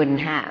wouldn't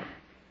have.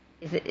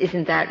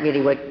 Isn't that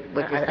really what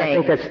you're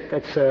saying? I think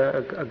that's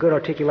a good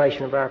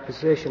articulation of our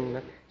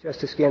position,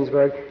 Justice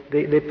Ginsburg.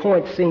 The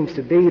point seems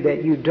to be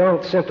that you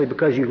don't simply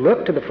because you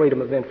look to the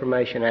Freedom of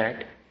Information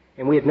Act,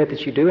 and we admit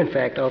that you do, in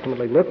fact,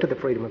 ultimately look to the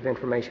Freedom of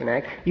Information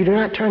Act, you do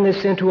not turn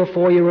this into a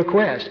FOIA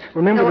request.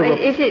 Remember,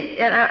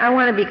 and I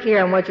want to be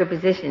clear on what your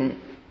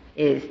position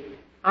is.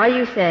 Are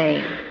you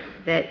saying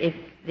that if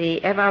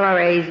the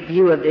FLRA's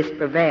view of this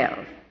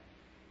prevails,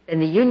 then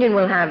the union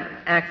will have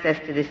access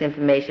to this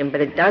information, but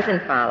it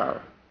doesn't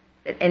follow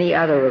that any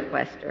other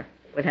requester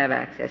would have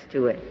access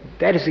to it?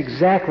 That is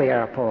exactly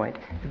our point.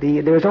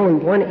 There is only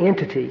one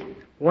entity,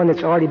 one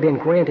that's already been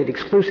granted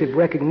exclusive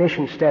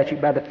recognition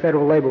statute by the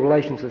Federal Labor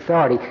Relations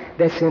Authority,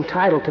 that's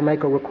entitled to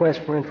make a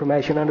request for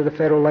information under the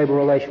Federal Labor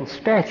Relations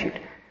statute.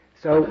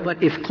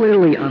 But if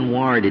clearly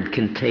unwarranted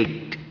can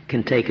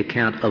take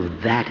account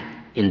of that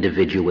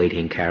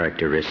individuating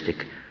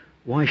characteristic,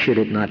 why should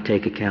it not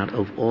take account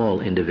of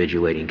all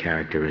individuating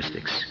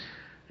characteristics?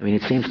 I mean,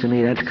 it seems to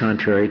me that's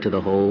contrary to the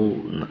whole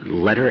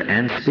letter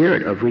and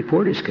spirit of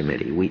Reporters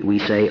Committee. We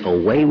say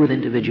away with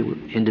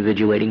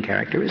individuating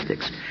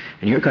characteristics.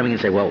 And you're coming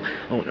and say, well,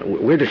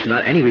 we're just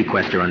not any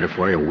requester under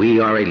FOIA. We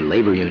are a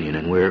labor union,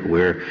 and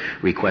we're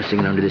requesting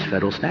it under this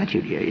federal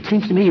statute. It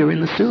seems to me you're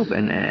in the soup,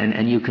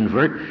 and you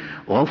convert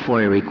all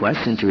FOIA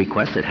requests into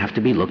requests that have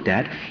to be looked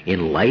at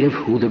in light of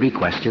who the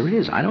requester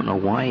is. I don't know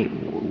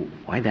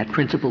why that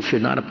principle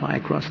should not apply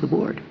across the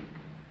board.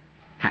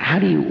 How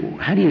do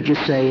you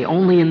just say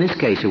only in this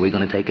case are we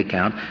going to take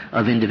account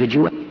of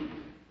individual?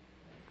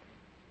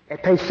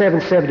 At page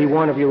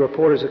 771 of your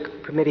Reporters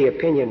Committee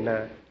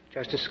opinion,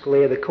 Justice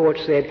Scalia, the court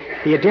said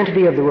the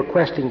identity of the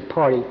requesting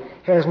party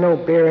has no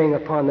bearing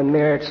upon the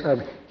merits of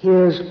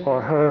his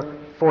or her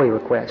FOIA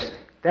request.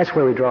 That's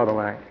where we draw the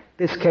line.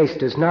 This case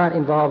does not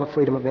involve a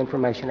Freedom of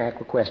Information Act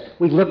request.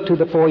 We look to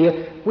the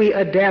FOIA, we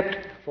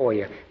adapt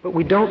FOIA, but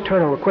we don't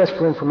turn a request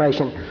for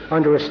information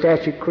under a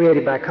statute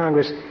created by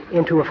Congress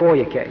into a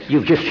FOIA case.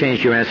 You've just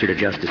changed your answer to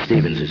Justice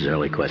Stevens'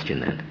 early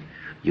question then.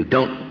 You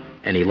don't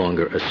any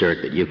longer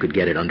assert that you could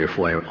get it under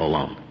FOIA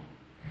alone,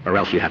 or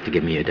else you have to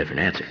give me a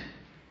different answer.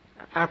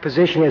 Our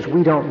position is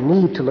we don't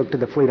need to look to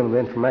the Freedom of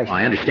Information.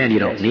 I understand you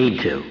don't need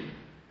to,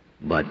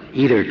 but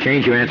either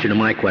change your answer to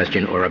my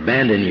question or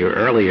abandon your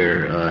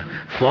earlier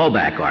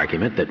fallback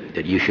argument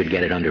that you should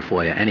get it under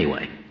FOIA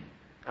anyway.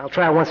 I'll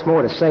try once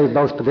more to save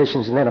both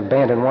positions and then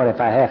abandon one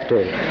if I have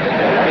to.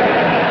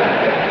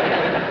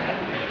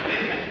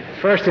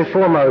 First and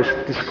foremost,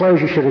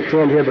 disclosure should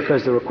attend here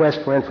because the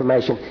request for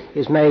information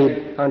is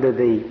made under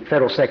the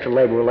Federal Sector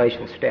Labor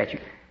Relations Statute.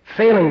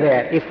 Failing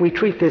that, if we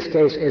treat this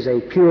case as a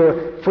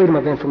pure Freedom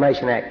of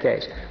Information Act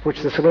case,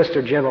 which the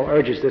Solicitor General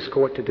urges this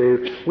court to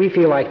do, we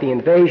feel like the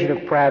invasion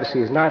of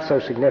privacy is not so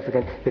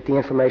significant that the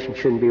information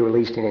shouldn't be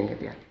released in any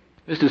event.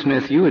 Mr.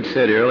 Smith, you had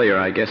said earlier,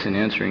 I guess in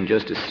answering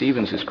Justice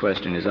Stevens'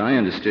 question, as I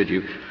understood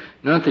you,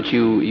 not that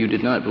you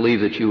did not believe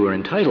that you were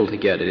entitled to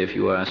get it if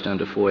you asked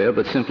under FOIA,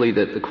 but simply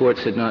that the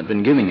courts had not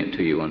been giving it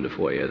to you under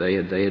FOIA.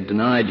 They had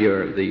denied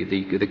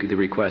the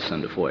requests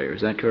under FOIA.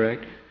 Is that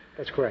correct?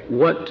 That's correct.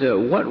 What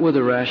were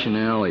the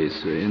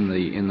rationales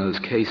in those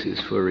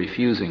cases for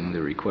refusing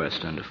the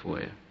request under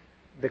FOIA?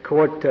 The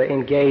court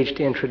engaged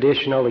in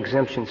traditional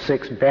Exemption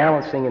 6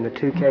 balancing in the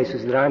two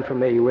cases that I'm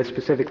familiar with,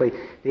 specifically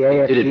the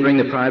AFG. Did it bring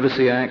the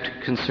Privacy Act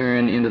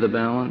concern into the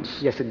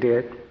balance? Yes, it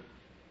did.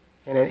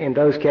 And in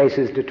those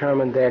cases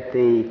determined that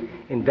the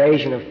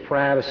invasion of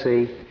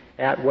privacy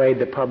outweighed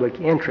the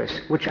public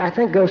interest, which I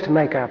think goes to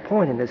make our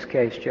point in this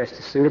case,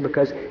 Justice Souter,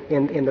 because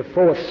in the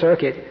Fourth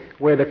Circuit,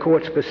 where the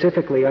court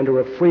specifically under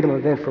a Freedom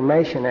of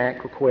Information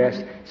Act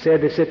request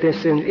said that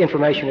this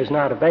information is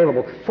not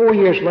available, 4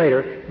 years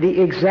later,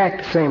 the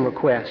exact same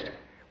request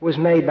was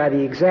made by the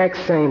exact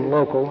same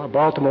local, a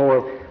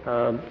Baltimore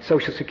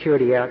Social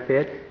Security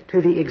outfit, to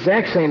the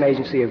exact same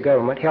agency of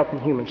government, Health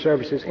and Human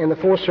Services, and the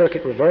Fourth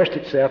Circuit reversed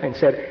itself and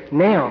said,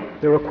 now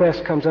the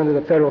request comes under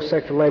the Federal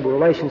Sector Labor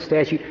Relations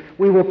Statute,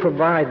 we will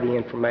provide the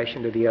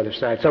information to the other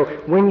side. So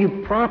when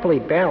you properly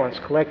balance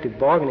collective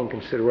bargaining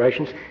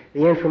considerations,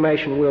 the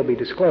information will be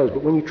disclosed.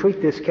 But when you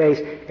treat this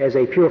case as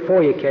a pure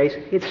FOIA case,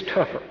 it's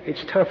tougher.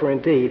 It's tougher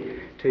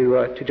indeed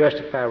to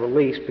justify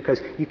release because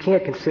you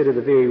can't consider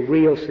the very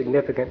real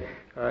significant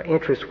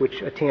interest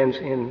which attends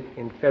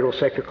in federal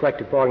sector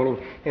collective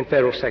bargaining and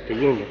federal sector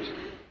unions.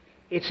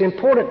 It's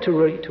important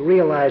to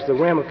realize the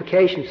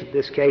ramifications of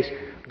this case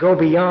go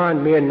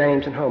beyond mere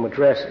names and home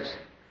addresses.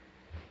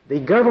 The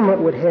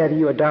government would have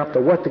you adopt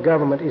the what the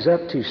government is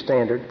up to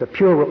standard, the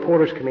pure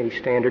Reporters Committee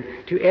standard,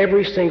 to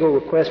every single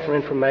request for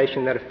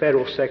information that a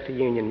federal sector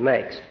union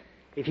makes.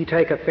 If you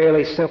take a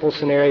fairly simple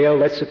scenario,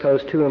 let's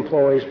suppose two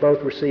employees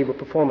both receive a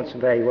performance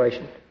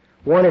evaluation.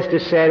 One is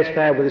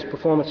dissatisfied with his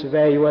performance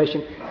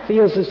evaluation,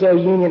 feels as though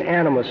union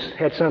animus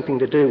had something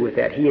to do with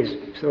that. He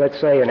is, so let's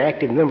say, an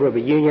active member of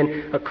a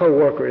union, a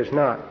co-worker is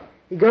not.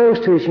 He goes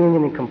to his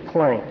union and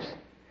complains.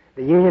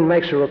 The union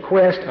makes a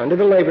request under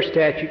the labor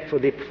statute for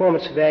the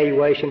performance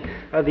evaluation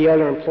of the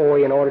other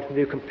employee in order to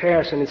do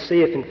comparison and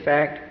see if, in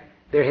fact,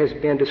 there has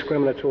been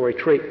discriminatory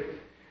treatment.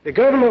 The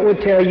government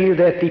would tell you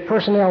that the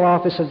personnel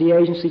office of the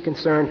agency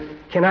concerned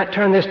cannot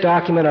turn this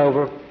document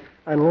over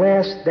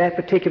unless that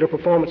particular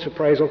performance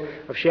appraisal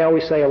of, shall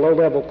we say, a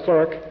low-level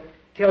clerk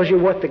tells you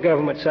what the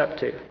government's up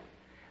to.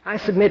 I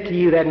submit to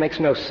you that makes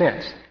no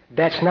sense.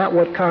 That's not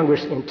what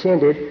Congress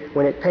intended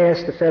when it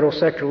passed the Federal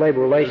Sector Labor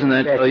Relations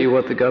Statute. Doesn't that tell you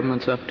what the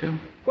government's up to?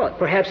 Well,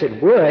 perhaps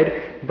it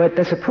would, but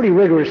that's a pretty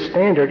rigorous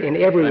standard in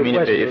every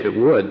request. I mean, if it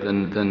would,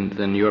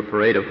 then your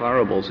parade of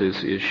horribles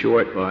is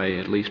short by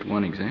at least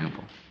one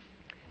example.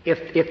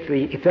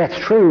 If that's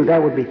true,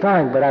 that would be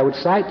fine, but I would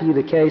cite to you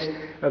the case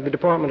of the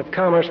Department of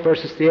Commerce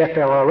versus the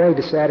FLRA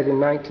decided in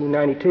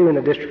 1992 in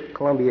the District of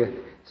Columbia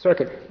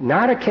Circuit.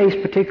 Not a case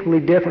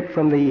particularly different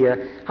from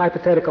the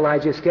hypothetical I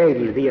just gave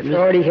you. The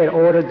authority had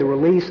ordered the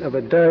release of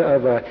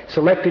a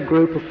selected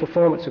group of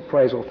performance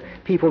appraisals,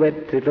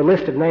 the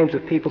list of names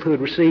of people who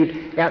had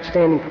received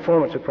outstanding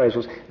performance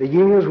appraisals. The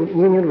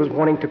union was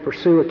wanting to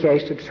pursue a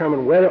case to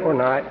determine whether or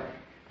not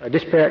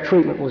disparate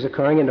treatment was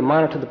occurring and to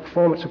monitor the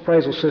performance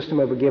appraisal system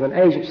of a given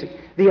agency.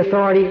 The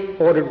authority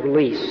ordered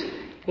release.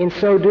 In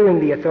so doing,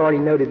 the authority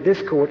noted this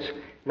court's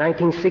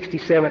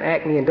 1967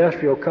 Acme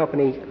Industrial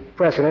Company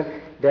precedent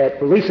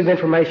that release of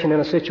information in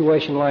a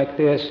situation like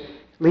this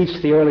leads to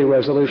the early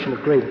resolution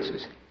of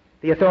grievances.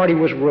 The authority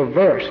was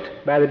reversed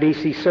by the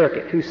D.C.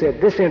 Circuit, who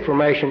said this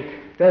information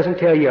doesn't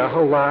tell you a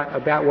whole lot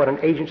about what an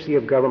agency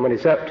of government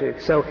is up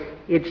to. So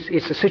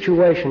it's a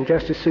situation,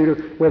 Justice Souter,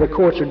 where the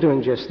courts are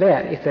doing just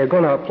that. If they're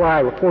going to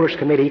apply a reporters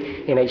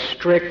committee in a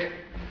strict,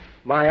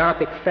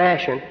 myopic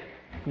fashion,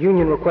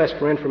 union requests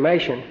for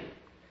information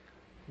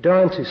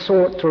done to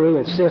sort through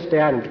and sift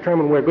out and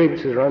determine where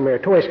grievances are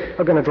unmeritorious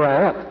are going to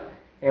dry up.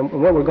 And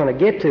what we're going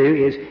to get to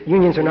is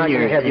unions are not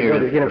going to have the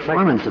ability to get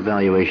performance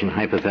evaluation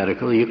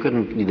hypothetical.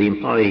 The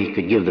employee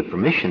could give the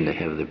permission to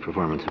have the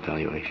performance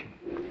evaluation.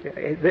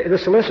 The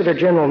Solicitor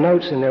General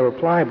notes in their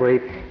reply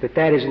brief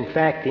that is in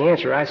fact the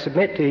answer. I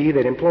submit to you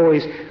that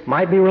employees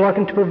might be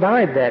reluctant to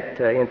provide that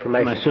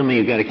information. I'm assuming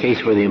you've got a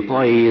case where the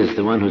employee is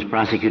the one who's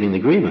prosecuting the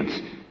grievance.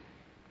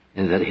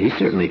 And that he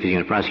certainly, if he's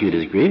going to prosecute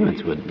his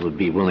grievance, would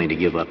be willing to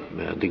give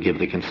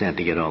the consent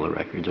to get all the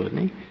records,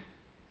 wouldn't he?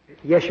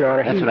 Yes, Your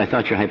Honor. That's what I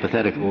thought your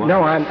hypothetical was.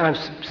 No, I'm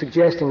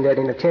suggesting that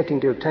in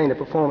attempting to obtain the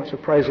performance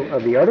appraisal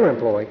of the other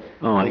employee,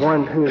 the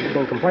one who has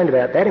been complained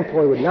about, that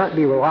employee would not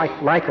be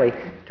likely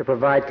to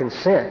provide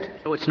consent.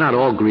 So it's not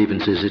all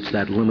grievances. It's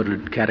that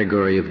limited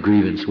category of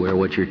grievance where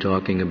what you're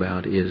talking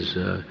about is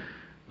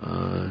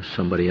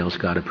somebody else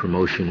got a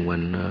promotion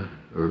when,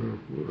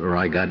 or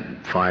I got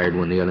fired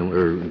when the other,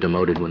 or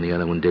demoted when the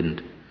other one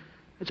didn't.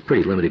 It's a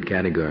pretty limited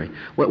category.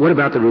 What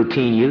about the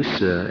routine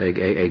use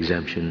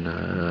exemption?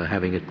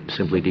 Having it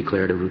simply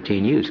declared a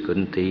routine use,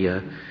 couldn't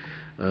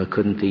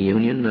the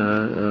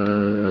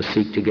union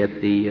seek to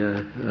get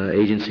the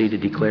agency to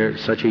declare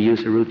such a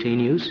use a routine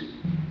use?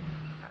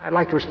 I'd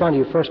like to respond to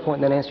your first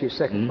point and then answer your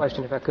second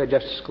question, if I could,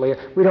 Justice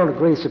Scalia. We don't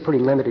agree it's a pretty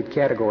limited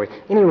category.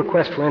 Any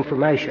request for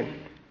information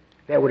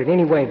that would in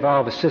any way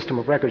involve a system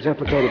of records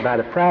implicated by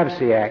the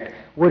Privacy Act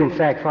would in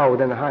fact fall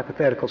within the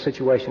hypothetical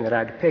situation that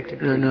I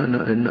depicted. No,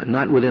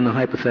 not within the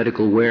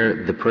hypothetical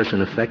where the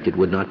person affected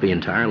would not be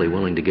entirely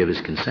willing to give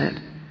his consent.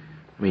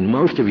 I mean,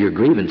 most of your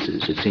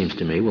grievances, it seems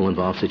to me, will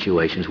involve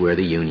situations where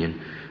the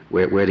union,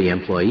 where the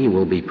employee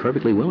will be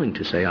perfectly willing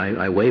to say,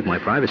 I waive my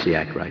Privacy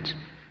Act rights.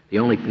 The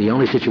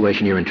only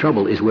situation you're in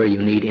trouble is where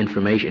you need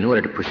information. In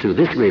order to pursue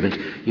this grievance,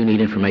 you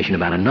need information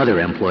about another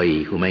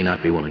employee who may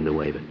not be willing to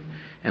waive it.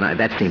 And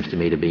that seems to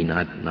me to be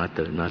not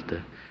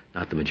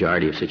the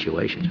majority of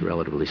situations, a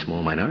relatively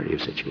small minority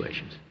of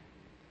situations.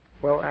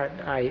 Well,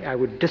 I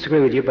would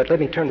disagree with you, but let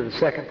me turn to the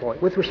second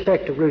point. With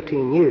respect to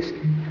routine use,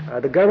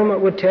 the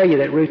government would tell you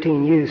that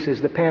routine use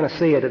is the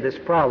panacea to this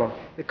problem.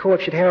 The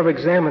court should, however,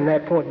 examine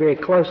that point very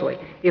closely.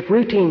 If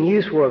routine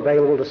use were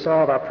available to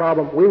solve our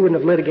problem, we wouldn't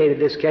have litigated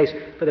this case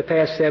for the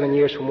past 7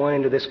 years from one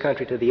end of this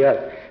country to the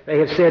other. They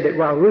have said that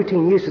while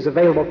routine use is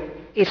available,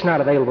 it's not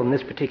available in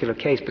this particular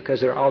case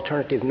because there are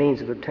alternative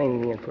means of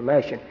obtaining the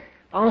information.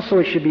 Also,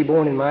 it should be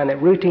borne in mind that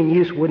routine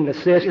use wouldn't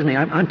assist... Excuse me,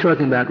 I'm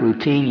talking about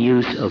routine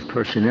use of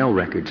personnel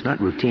records,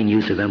 not routine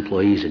use of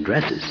employees'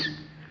 addresses.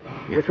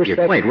 You're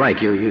quite right.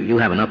 You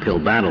have an uphill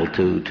battle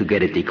to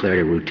get it declared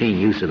a routine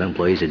use of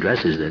employees'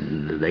 addresses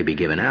that they be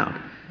given out.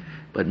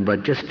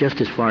 But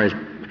just as far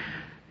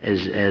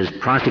as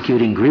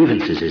prosecuting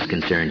grievances is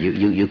concerned,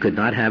 you could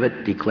not have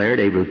it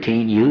declared a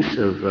routine use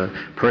of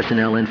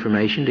personnel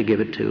information to give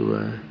it to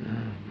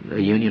a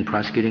union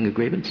prosecuting a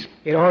grievance?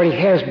 It already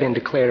has been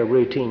declared a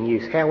routine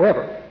use.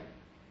 However,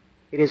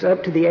 it is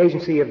up to the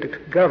agency of the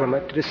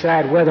government to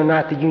decide whether or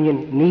not the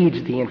union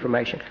needs the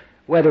information,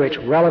 whether it's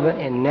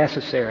relevant and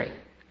necessary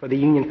for the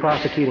union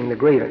prosecuting the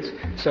grievance.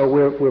 So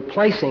we're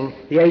placing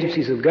the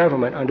agencies of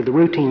government under the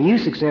routine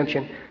use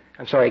exception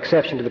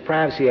to the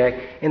Privacy Act,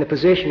 in the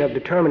position of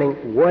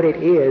determining what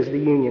it is the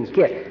unions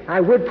get. I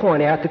would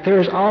point out that there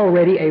is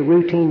already a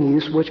routine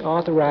use which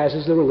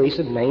authorizes the release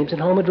of names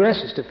and home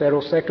addresses to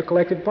federal sector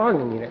collective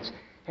bargaining units.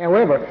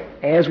 However,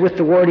 as with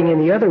the wording in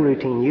the other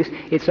routine use,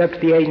 it's up to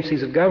the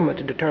agencies of government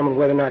to determine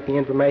whether or not the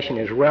information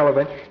is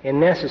relevant and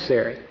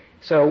necessary.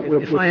 So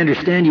if I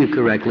understand you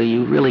correctly,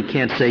 you really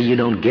can't say you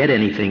don't get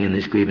anything in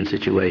this grievance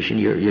situation.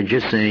 You're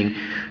just saying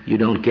you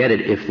don't get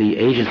it if the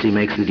agency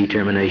makes the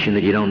determination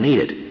that you don't need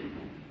it.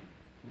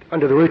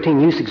 Under the routine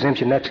use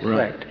exemption, that's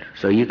correct. Right.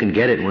 So you can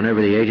get it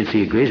whenever the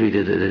agency agrees with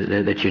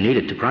you that you need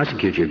it to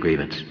prosecute your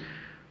grievance.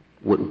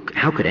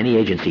 How could any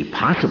agency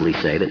possibly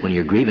say that when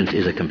your grievance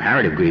is a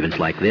comparative grievance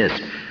like this,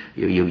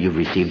 you've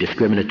received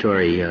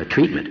discriminatory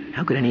treatment?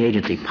 How could any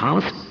agency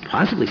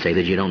possibly say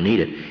that you don't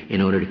need it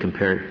in order to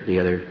compare the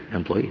other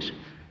employees?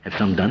 Have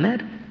some done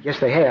that?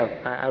 Yes, they have.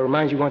 I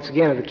remind you once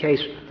again of the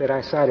case that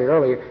I cited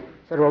earlier,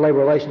 Federal Labor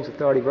Relations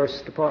Authority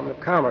versus Department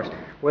of Commerce,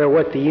 where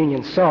what the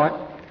union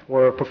sought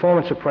were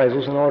performance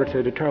appraisals in order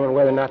to determine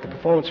whether or not the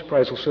performance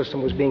appraisal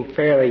system was being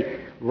fairly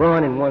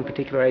run in one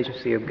particular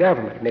agency of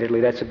government.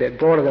 Admittedly, that's a bit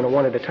broader than a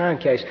one-at-a-time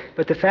case,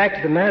 but the fact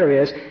of the matter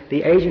is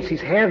the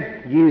agencies have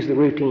used the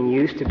routine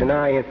use to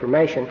deny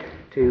information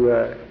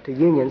to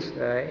unions,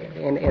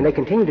 and they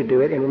continue to do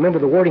it. And remember,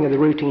 the wording of the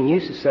routine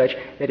use is such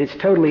that it's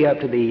totally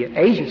up to the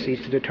agencies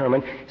to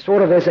determine,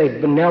 sort of as a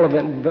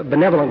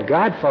benevolent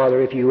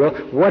godfather, if you will,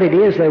 what it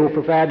is they will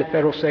provide to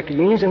federal sector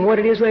unions and what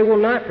it is they will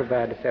not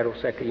provide to federal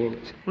sector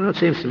unions. Well, it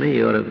seems to me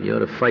you ought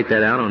to fight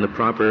that out on the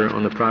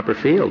proper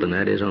field, and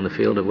that is on the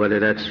field of whether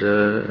that's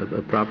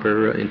a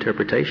proper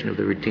interpretation of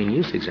the routine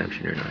use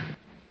exemption or not.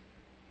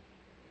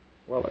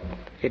 Well,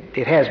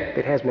 it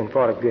has been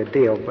fought a good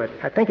deal, but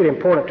I think it's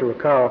important to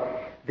recall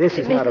this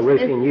is not a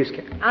routine use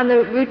case. On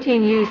the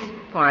routine use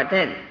part,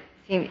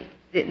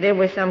 there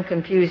was some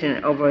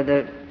confusion over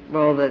the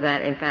role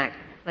that in fact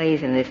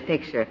plays in this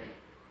picture.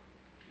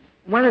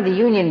 One of the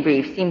union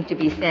briefs seemed to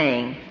be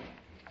saying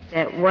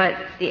that what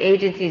the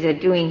agencies are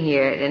doing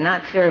here, they're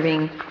not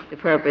serving the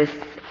purpose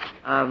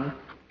of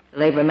the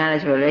Labor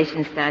Management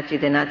Relations Statute,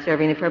 they're not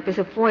serving the purpose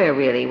of FOIA,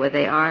 really. What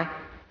they are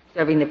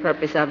serving the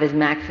purpose of is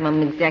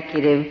maximum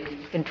executive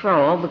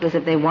control, because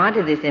if they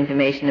wanted this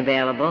information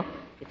available,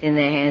 it's in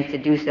their hands to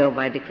do so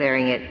by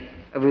declaring it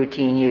a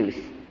routine use.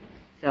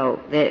 So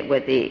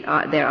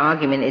their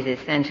argument is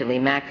essentially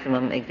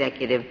maximum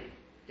executive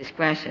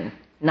discretion,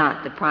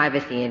 not the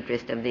privacy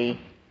interest of the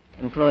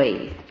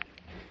employees.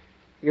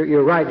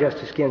 You're right,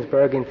 Justice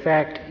Ginsburg. In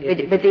fact...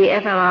 But the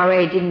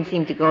FLRA didn't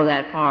seem to go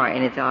that far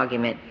in its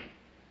argument.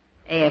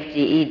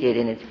 AFGE did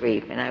in its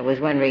brief, and I was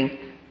wondering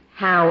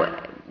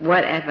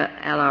what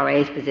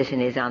FLRA's position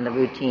is on the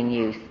routine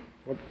use.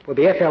 Well,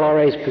 the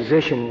FLRA's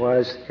position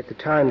was, at the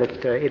time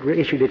that it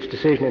issued its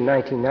decision in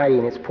 1990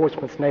 in its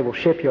Portsmouth Naval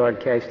Shipyard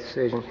case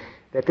decision,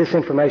 that this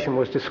information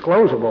was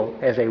disclosable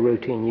as a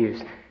routine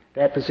use.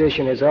 That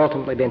position has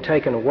ultimately been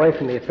taken away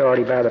from the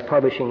authority by the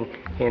publishing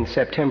in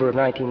September of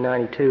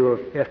 1992 of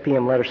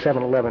FPM Letter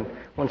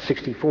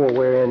 711-164,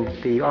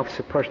 wherein the Office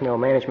of Personnel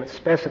Management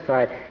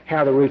specified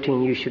how the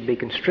routine use should be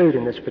construed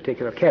in this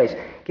particular case.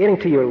 Getting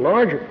to your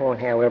larger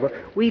point, however,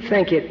 we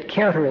think it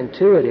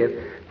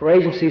counterintuitive for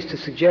agencies to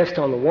suggest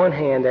on the one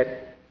hand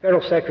that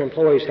federal sector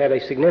employees have a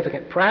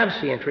significant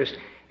privacy interest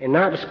in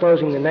not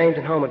disclosing the names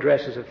and home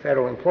addresses of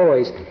federal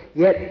employees,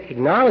 yet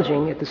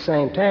acknowledging at the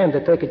same time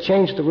that they could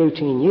change the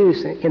routine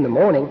use in the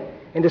morning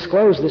and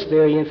disclose this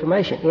very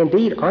information.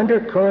 Indeed, under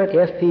current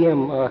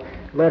FPM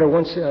letter,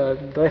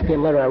 the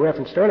FPM letter I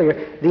referenced earlier,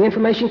 the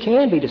information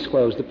can be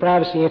disclosed. The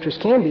privacy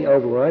interest can be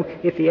overrun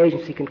if the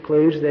agency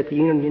concludes that the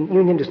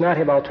union does not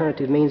have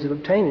alternative means of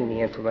obtaining the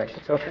information.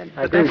 So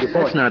I agree with your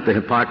point. That's not the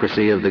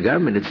hypocrisy of the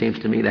government. It seems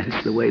to me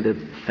that's the way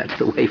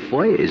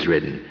FOIA is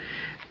written.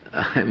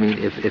 I mean,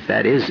 if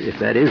that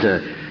is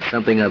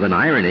something of an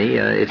irony,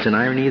 it's an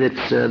irony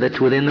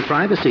that's within the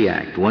Privacy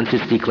Act. Once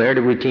it's declared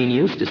a routine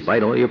use,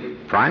 despite all your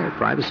prior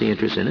privacy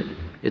interests in it,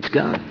 it's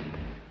gone.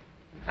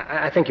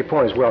 I think your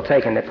point is well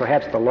taken, that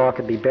perhaps the law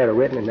could be better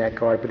written in that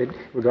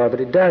regard, but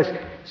it does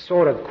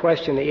sort of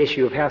question the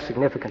issue of how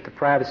significant the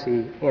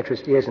privacy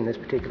interest is in this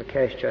particular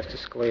case,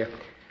 Justice Scalia.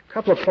 A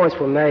couple of points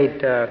were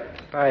made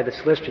by the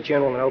Solicitor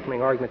General in an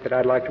opening argument that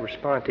I'd like to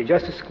respond to.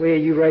 Justice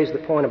Scalia, you raised the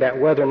point about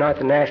whether or not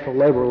the National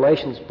Labor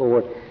Relations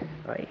Board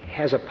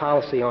has a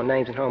policy on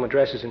names and home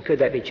addresses, and could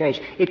that be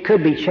changed? It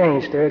could be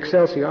changed. Their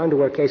Excelsior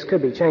Underwear case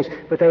could be changed,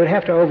 but they would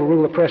have to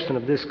overrule the precedent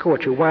of this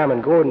Court. Your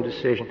Wyman-Gordon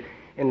decision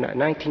in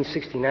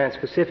 1969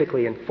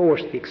 specifically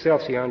enforced the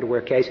Excelsior Underwear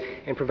case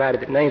and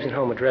provided that names and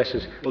home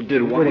addresses... Well,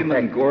 did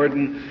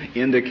Wyman-Gordon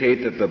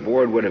indicate that the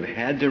Board would have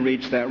had to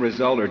reach that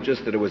result, or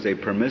just that it was a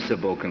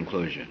permissible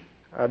conclusion?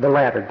 The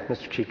latter,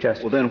 Mr. Chief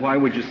Justice. Well, then why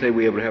would you say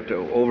we would have to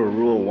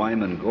overrule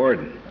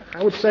Wyman-Gordon?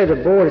 I would say the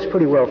Board is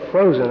pretty well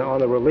frozen on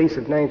the release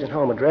of names and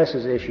home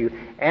addresses issue,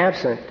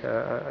 absent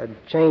a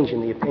change in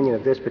the opinion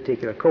of this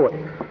particular Court.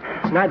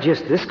 It's not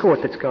just this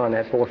Court that's gone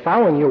that far.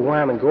 Following your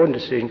Wyman-Gordon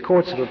decision,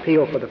 courts of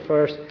appeal for the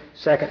First,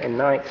 Second, and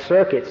Ninth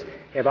Circuits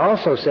have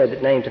also said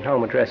that names and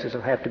home addresses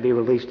will have to be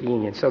released to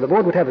unions. So the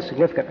Board would have a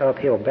significant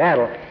uphill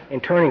battle in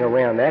turning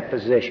around that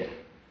position.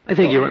 I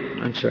think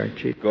I'm sorry,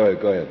 Chief. Go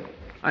ahead.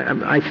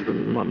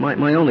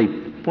 My only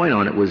point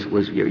on it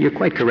was you're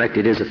quite correct.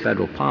 It is a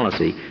federal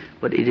policy,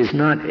 but it is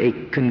not a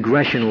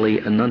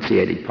congressionally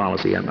enunciated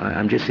policy.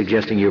 I'm just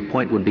suggesting your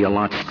point would be a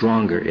lot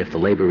stronger if the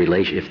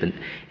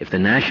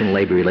National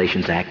Labor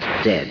Relations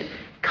Act said,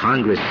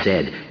 Congress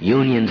said,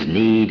 unions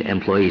need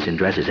employees'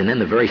 addresses, and then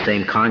the very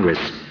same Congress,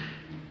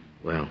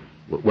 well,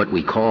 what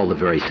we call the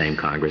very same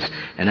Congress,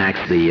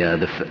 enacts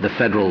the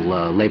Federal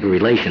Labor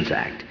Relations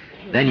Act.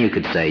 Then you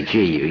could say,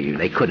 gee,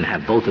 they couldn't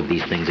have both of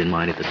these things in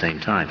mind at the same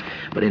time.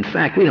 But in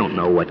fact, we don't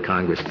know what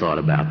Congress thought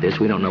about this.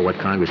 We don't know what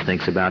Congress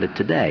thinks about it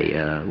today,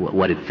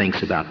 what it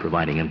thinks about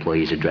providing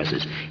employees'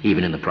 addresses,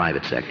 even in the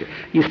private sector.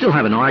 You still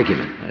have an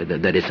argument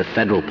that it's a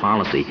federal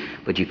policy,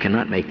 but you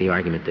cannot make the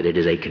argument that it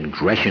is a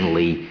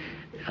congressionally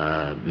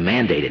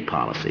mandated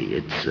policy.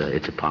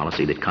 It's a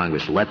policy that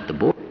Congress let the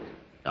Board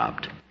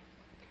adopt.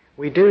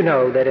 We do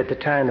know that at the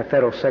time the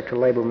Federal Sector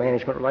Labor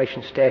Management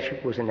Relations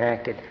Statute was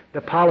enacted,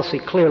 the policy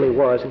clearly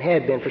was, and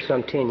had been for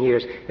some 10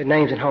 years, that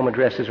names and home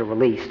addresses are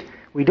released.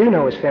 We do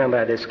know, as found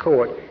by this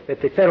court,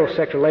 that the Federal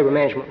Sector Labor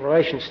Management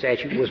Relations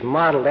Statute was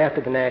modeled after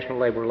the National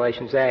Labor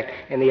Relations Act,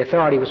 and the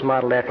authority was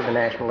modeled after the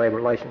National Labor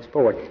Relations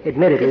Board.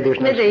 Admittedly, there's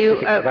no Smith, are you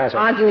supervisor.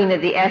 arguing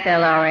that the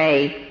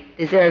FLRA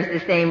deserves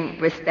the same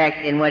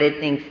respect in what it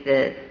thinks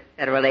the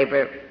Federal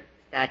Labor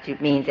Statute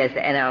means as the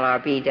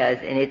NLRB does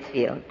in its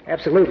field?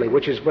 Absolutely,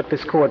 which is what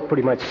this court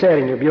pretty much said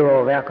in your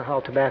Bureau of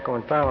Alcohol, Tobacco,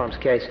 and Firearms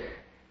case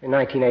in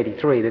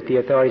 1983, that the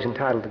authority is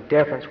entitled to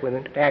deference when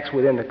it acts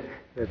within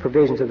the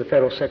provisions of the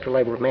Federal Sector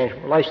Labor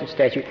Management Relations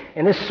Statute.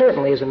 And this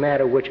certainly is a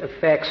matter which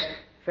affects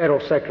federal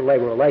sector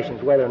labor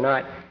relations, whether or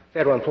not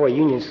federal employee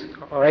unions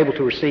are able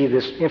to receive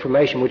this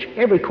information, which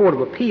every court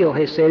of appeal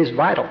has said is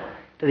vital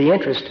to the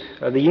interest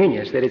of the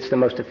unions, that it's the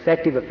most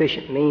effective,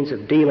 efficient means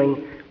of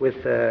dealing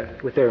with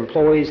their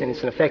employees, and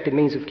it's an effective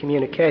means of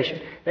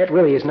communication. That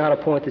really is not a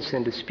point that's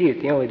in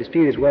dispute. The only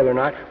dispute is whether or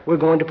not we're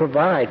going to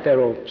provide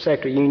federal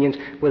sector unions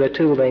with a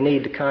tool they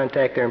need to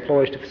contact their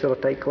employers to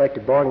facilitate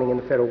collective bargaining in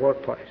the federal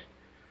workplace.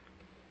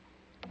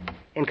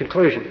 In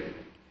conclusion,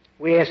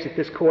 we ask that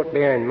this court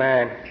bear in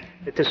mind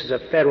that this is a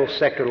federal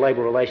sector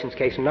labor relations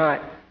case,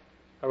 not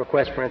a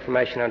request for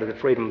information under the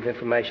Freedom of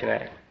Information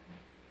Act.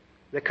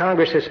 The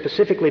Congress has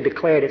specifically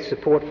declared its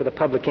support for the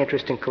public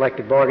interest in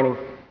collective bargaining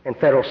and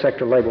federal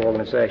sector labor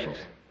organizations.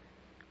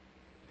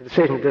 The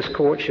decision of this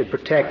court should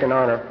protect and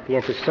honor the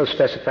interests so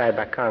specified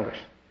by Congress.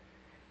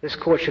 This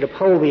court should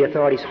uphold the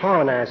authorities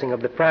harmonizing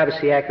of the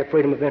Privacy Act, the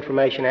Freedom of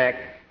Information Act,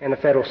 and the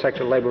Federal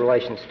Sector Labor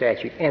Relations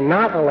Statute, and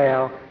not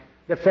allow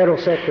the Federal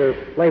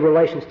Sector Labor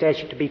Relations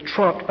Statute to be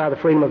trumped by the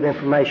Freedom of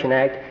Information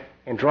Act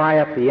and dry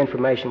up the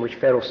information which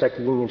federal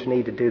sector unions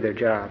need to do their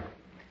job.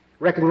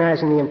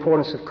 Recognizing the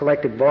importance of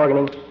collective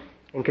bargaining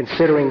and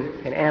considering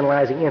and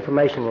analyzing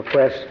information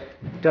requests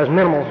does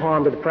minimal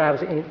harm to the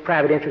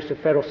private interest of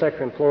federal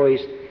sector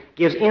employees,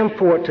 gives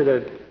import to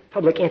the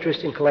public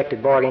interest in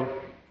collective bargaining,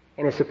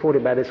 and is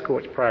supported by this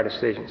court's prior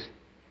decisions.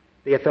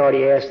 The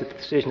authority asks that the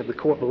decision of the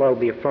court below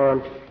be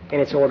affirmed and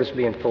its orders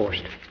be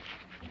enforced.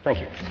 Thank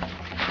you.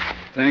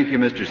 Thank you,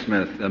 Mr.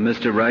 Smith.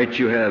 Mr. Wright,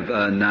 you have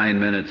 9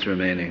 minutes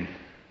remaining.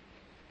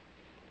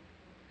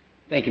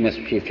 Thank you,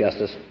 Mr. Chief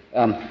Justice.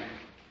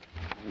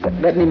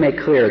 Let me make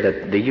clear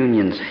that the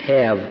unions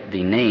have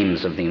the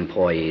names of the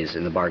employees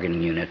in the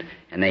bargaining unit,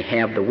 and they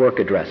have the work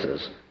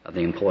addresses of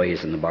the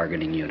employees in the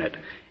bargaining unit.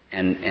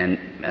 And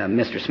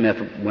Mr. Smith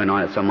went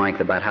on at some length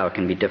about how it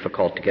can be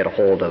difficult to get a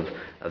hold of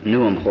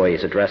new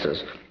employees'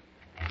 addresses.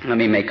 Let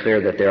me make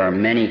clear that there are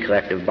many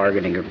collective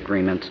bargaining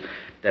agreements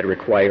that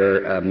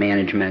require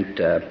management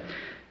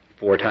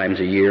 4 times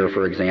a year,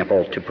 for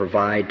example, to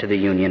provide to the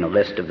union a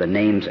list of the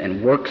names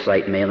and work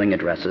site mailing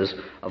addresses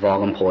of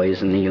all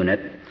employees in the unit,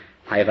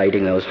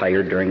 highlighting those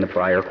hired during the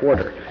prior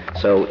quarter.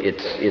 So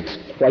it's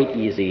quite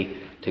easy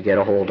to get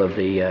a hold of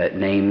the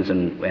names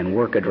and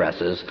work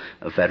addresses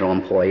of federal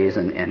employees,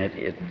 and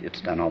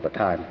it's done all the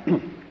time.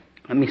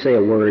 Let me say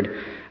a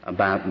word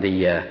about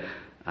the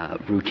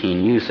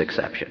routine use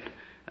exception.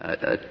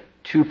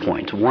 2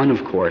 points. One,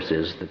 of course,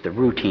 is that the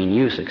routine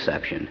use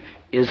exception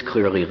is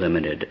clearly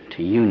limited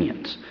to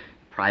unions.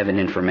 Private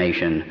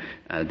information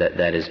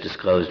that is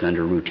disclosed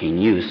under routine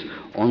use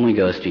only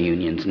goes to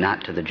unions,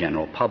 not to the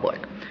general public.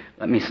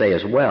 Let me say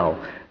as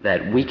well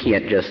that we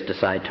can't just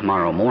decide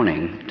tomorrow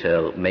morning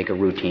to make a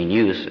routine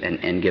use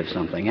and give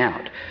something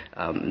out.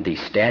 The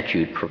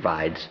statute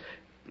provides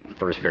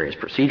first various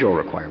procedural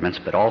requirements,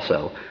 but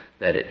also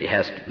that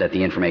that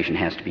the information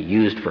has to be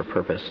used for a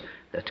purpose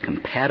that's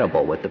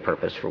compatible with the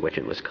purpose for which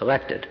it was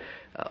collected.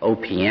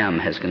 OPM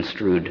has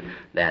construed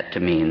that to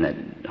mean that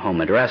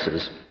home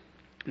addresses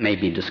may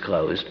be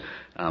disclosed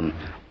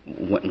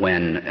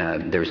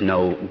when there's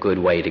no good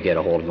way to get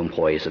a hold of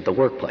employees at the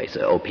workplace.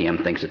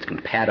 OPM thinks it's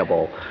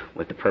compatible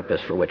with the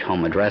purpose for which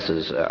home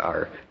addresses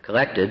are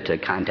collected to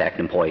contact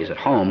employees at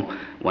home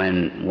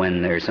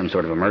when there's some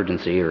sort of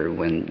emergency or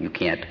when you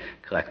can't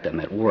collect them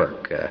at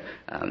work.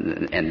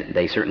 And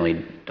they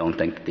certainly don't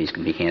think that these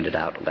can be handed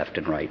out left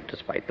and right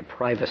despite the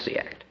Privacy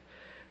Act.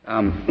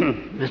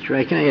 Mr.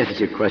 Wright, can I ask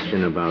you a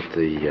question about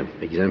the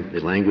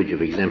language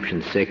of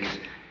Exemption 6?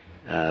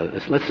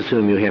 Let's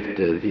assume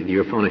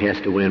your opponent has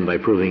to win by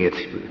proving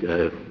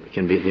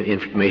the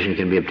information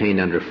can be obtained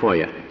under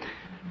FOIA.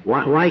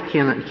 Why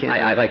can't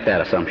I like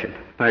that assumption.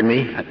 Pardon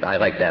me? I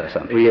like that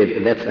assumption.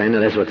 I know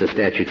that's what the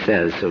statute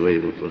says, so we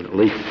will at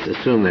least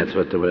assume that's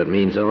what it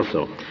means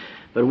also.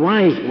 But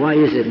why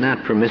is it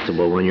not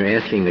permissible when you're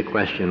asking the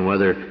question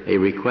whether a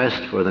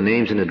request for the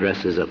names and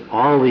addresses of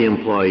all the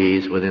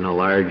employees within a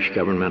large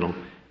governmental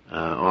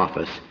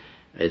office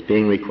is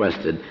being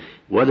requested,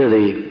 whether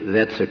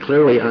that's a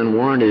clearly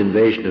unwarranted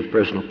invasion of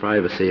personal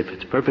privacy, if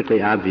it's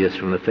perfectly obvious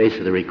from the face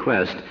of the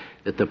request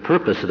that the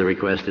purpose of the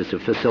request is to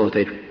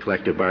facilitate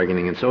collective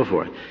bargaining and so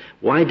forth?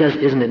 Why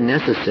isn't it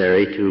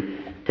necessary to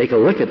take a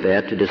look at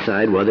that to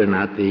decide whether or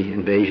not the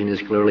invasion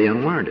is clearly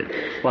unwarranted.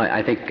 Well,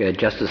 I think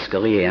Justice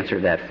Scalia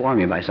answered that for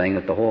me by saying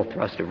that the whole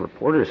thrust of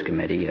Reporters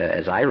Committee,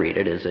 as I read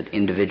it, is that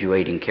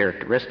individuating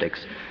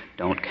characteristics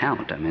don't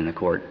count. I mean, the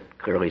court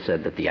clearly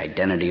said that the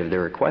identity of the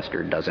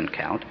requester doesn't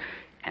count,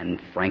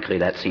 and frankly,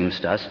 that seems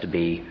to us to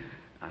be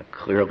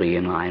clearly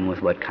in line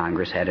with what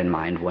Congress had in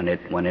mind when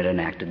it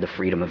enacted the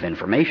Freedom of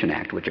Information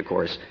Act, which, of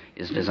course,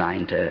 is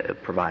designed to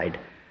provide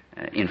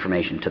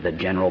information to the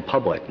general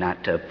public,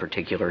 not to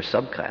particular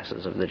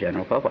subclasses of the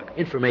general public.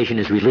 Information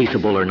is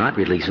releasable or not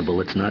releasable.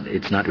 It's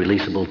not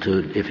releasable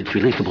to, if it's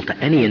releasable to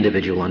any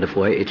individual under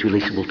FOIA, it's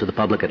releasable to the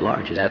public at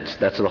large. That's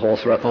the whole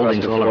thrust of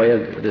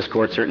FOIA. This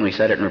court certainly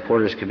said it in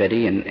Reporters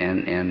Committee,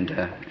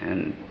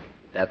 and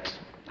that's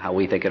how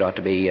we think it ought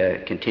to be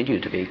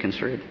continued to be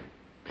construed.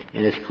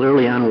 And it's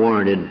clearly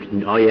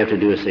unwarranted. All you have to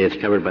do is say it's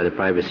covered by the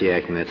Privacy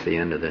Act, and that's the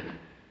end of it.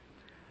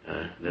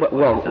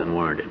 It's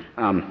unwarranted.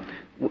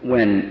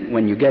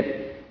 When you get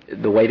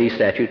the way these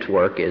statutes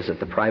work is that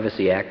the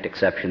Privacy Act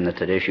exception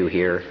that's at issue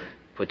here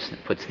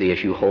puts the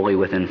issue wholly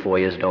within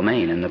FOIA's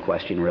domain, and the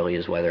question really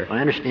is whether. I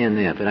understand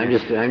that, but I'm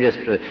just trying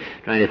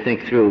to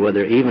think through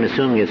whether, even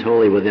assuming it's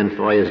wholly within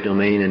FOIA's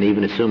domain, and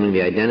even assuming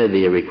the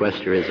identity of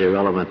requester is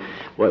irrelevant,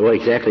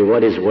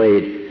 what is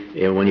weighed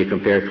when you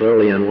compare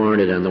clearly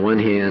unwarranted on the one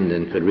hand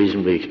and could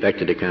reasonably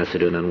expect it to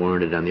constitute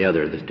unwarranted on the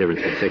other, the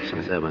difference between 6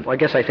 and 7. Well, I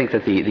guess I think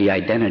that the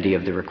identity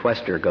of the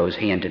requester goes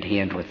hand in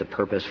hand with the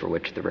purpose for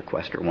which the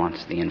requester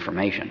wants the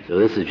information. So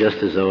this is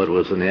just as though it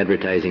was an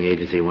advertising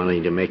agency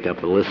wanting to make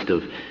up a list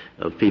of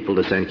people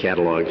to send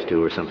catalogs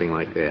to or something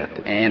like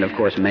that. And, of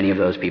course, many of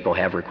those people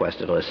have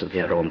requested lists of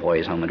federal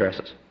employees' home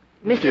addresses.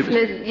 Mr.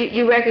 Smith,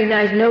 you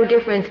recognize no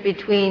difference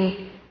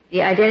between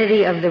the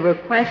identity of the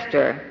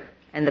requester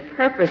and the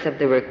purpose of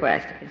the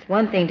request. It's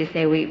one thing to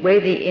say we weigh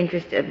the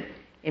interest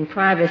in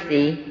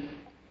privacy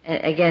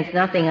against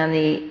nothing on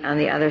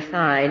the other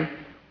side,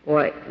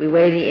 or we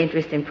weigh the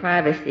interest in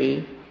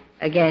privacy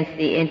against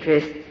the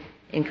interest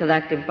in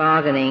collective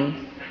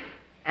bargaining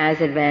as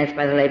advanced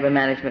by the Labor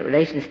Management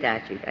Relations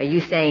Statute. Are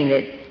you saying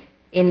that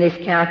in this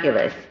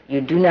calculus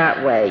you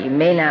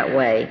may not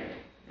weigh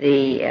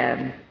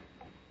the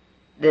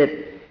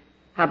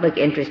public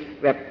interest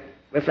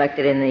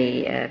reflected in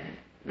the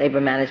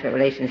Labor Management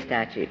Relations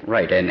Statute?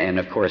 Right, and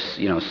of course,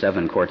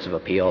 7 courts of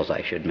appeals,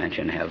 I should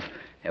mention, have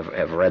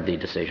read the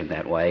decision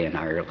that way, and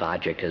our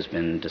logic has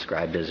been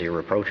described as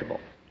irreproachable.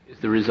 Is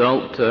the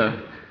result,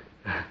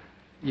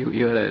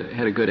 you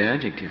had a good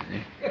adjective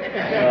there.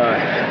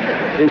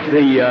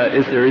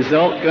 Is the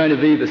result going to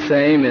be the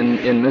same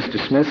in Mr.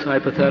 Smith's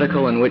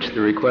hypothetical, in which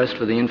the request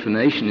for the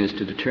information is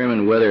to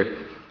determine whether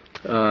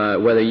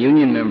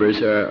union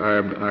members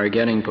are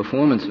getting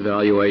performance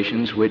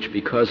evaluations which,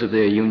 because of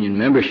their union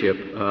membership,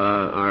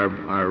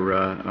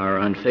 are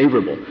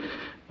unfavorable?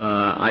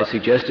 I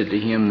suggested to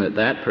him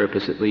that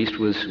purpose, at least,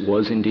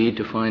 was indeed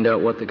to find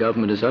out what the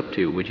government is up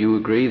to. Would you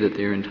agree that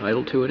they're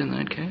entitled to it in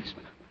that case?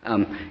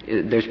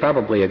 There's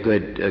probably a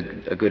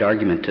good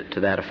argument to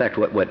that effect.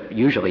 What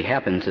usually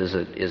happens is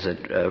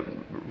that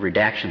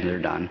redactions are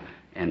done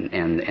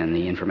and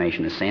the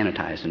information is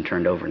sanitized and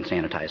turned over in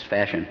sanitized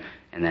fashion,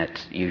 and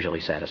that's usually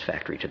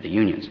satisfactory to the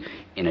unions.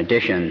 In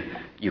addition,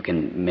 you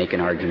can make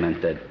an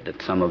argument that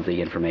some of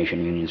the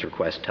information unions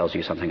request tells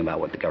you something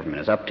about what the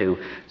government is up to.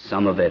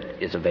 Some of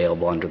it is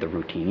available under the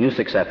routine use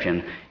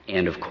exception,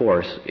 and of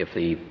course, if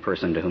the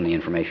person to whom the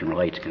information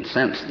relates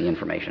consents, the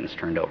information is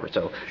turned over.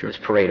 So This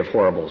parade of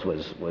horribles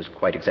was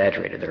quite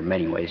exaggerated. There are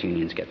many ways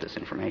unions get this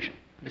information.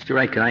 Mr.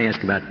 Wright, can I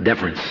ask about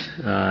deference?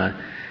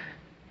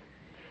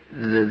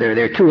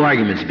 There are 2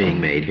 arguments being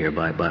made here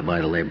by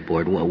the Labor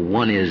Board.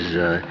 One is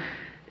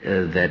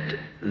that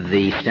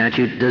the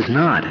statute does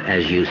not,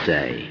 as you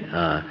say,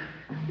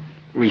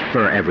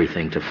 refer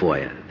everything to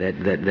FOIA.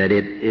 That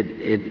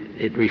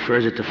it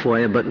refers it to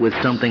FOIA, but with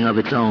something of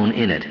its own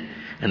in it.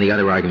 And the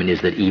other argument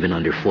is that even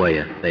under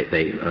FOIA,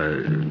 they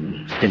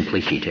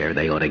simpliciter,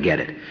 they ought to get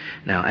it.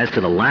 Now, as to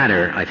the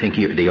latter, I think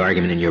the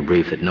argument in your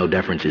brief that no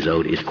deference is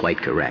owed is quite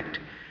correct.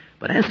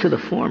 But as to the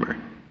former,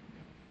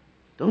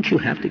 don't you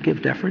have to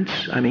give deference?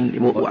 I mean,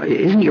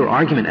 isn't your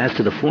argument as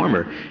to the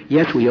former,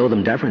 yes, we owe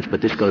them deference, but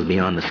this goes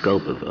beyond the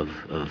scope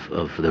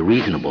of the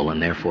reasonable,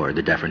 and therefore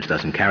the deference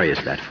doesn't carry us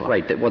that far?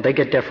 Right. Well, they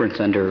get deference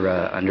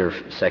under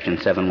Section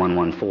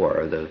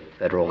 7114 of the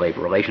Federal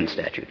Labor Relations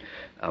Statute,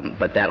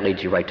 but that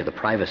leads you right to the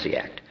Privacy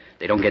Act.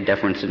 They don't get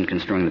deference in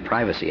construing the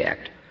Privacy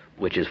Act,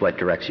 which is what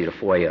directs you to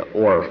FOIA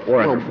or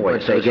under FOIA.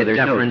 But they get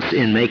deference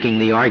in making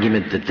the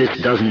argument that this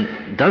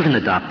doesn't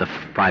adopt the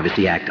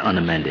Privacy Act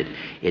unamended.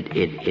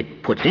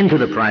 It puts into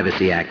the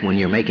Privacy Act, when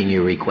you're making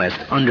your request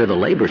under the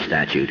labor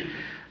statute,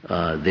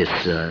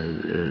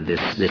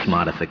 this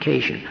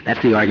modification.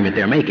 That's the argument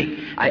they're making.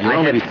 Your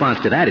only response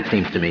to that, it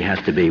seems to me,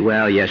 has to be,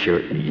 well, yes,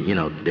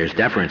 there's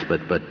deference,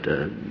 but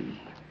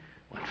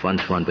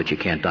fun's fun, but you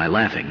can't die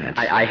laughing.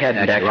 I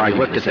hadn't actually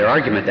looked at their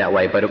argument that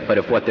way, but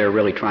if what they're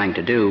really trying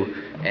to do,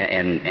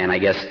 and I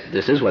guess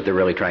this is what they're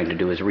really trying to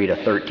do, is read a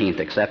 13th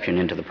exception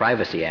into the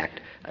Privacy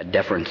Act,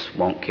 deference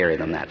won't carry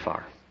them that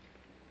far.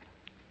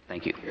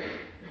 Thank you.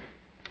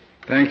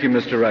 Thank you,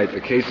 Mr. Wright. The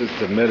case is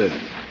submitted.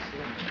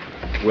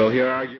 We'll hear argument.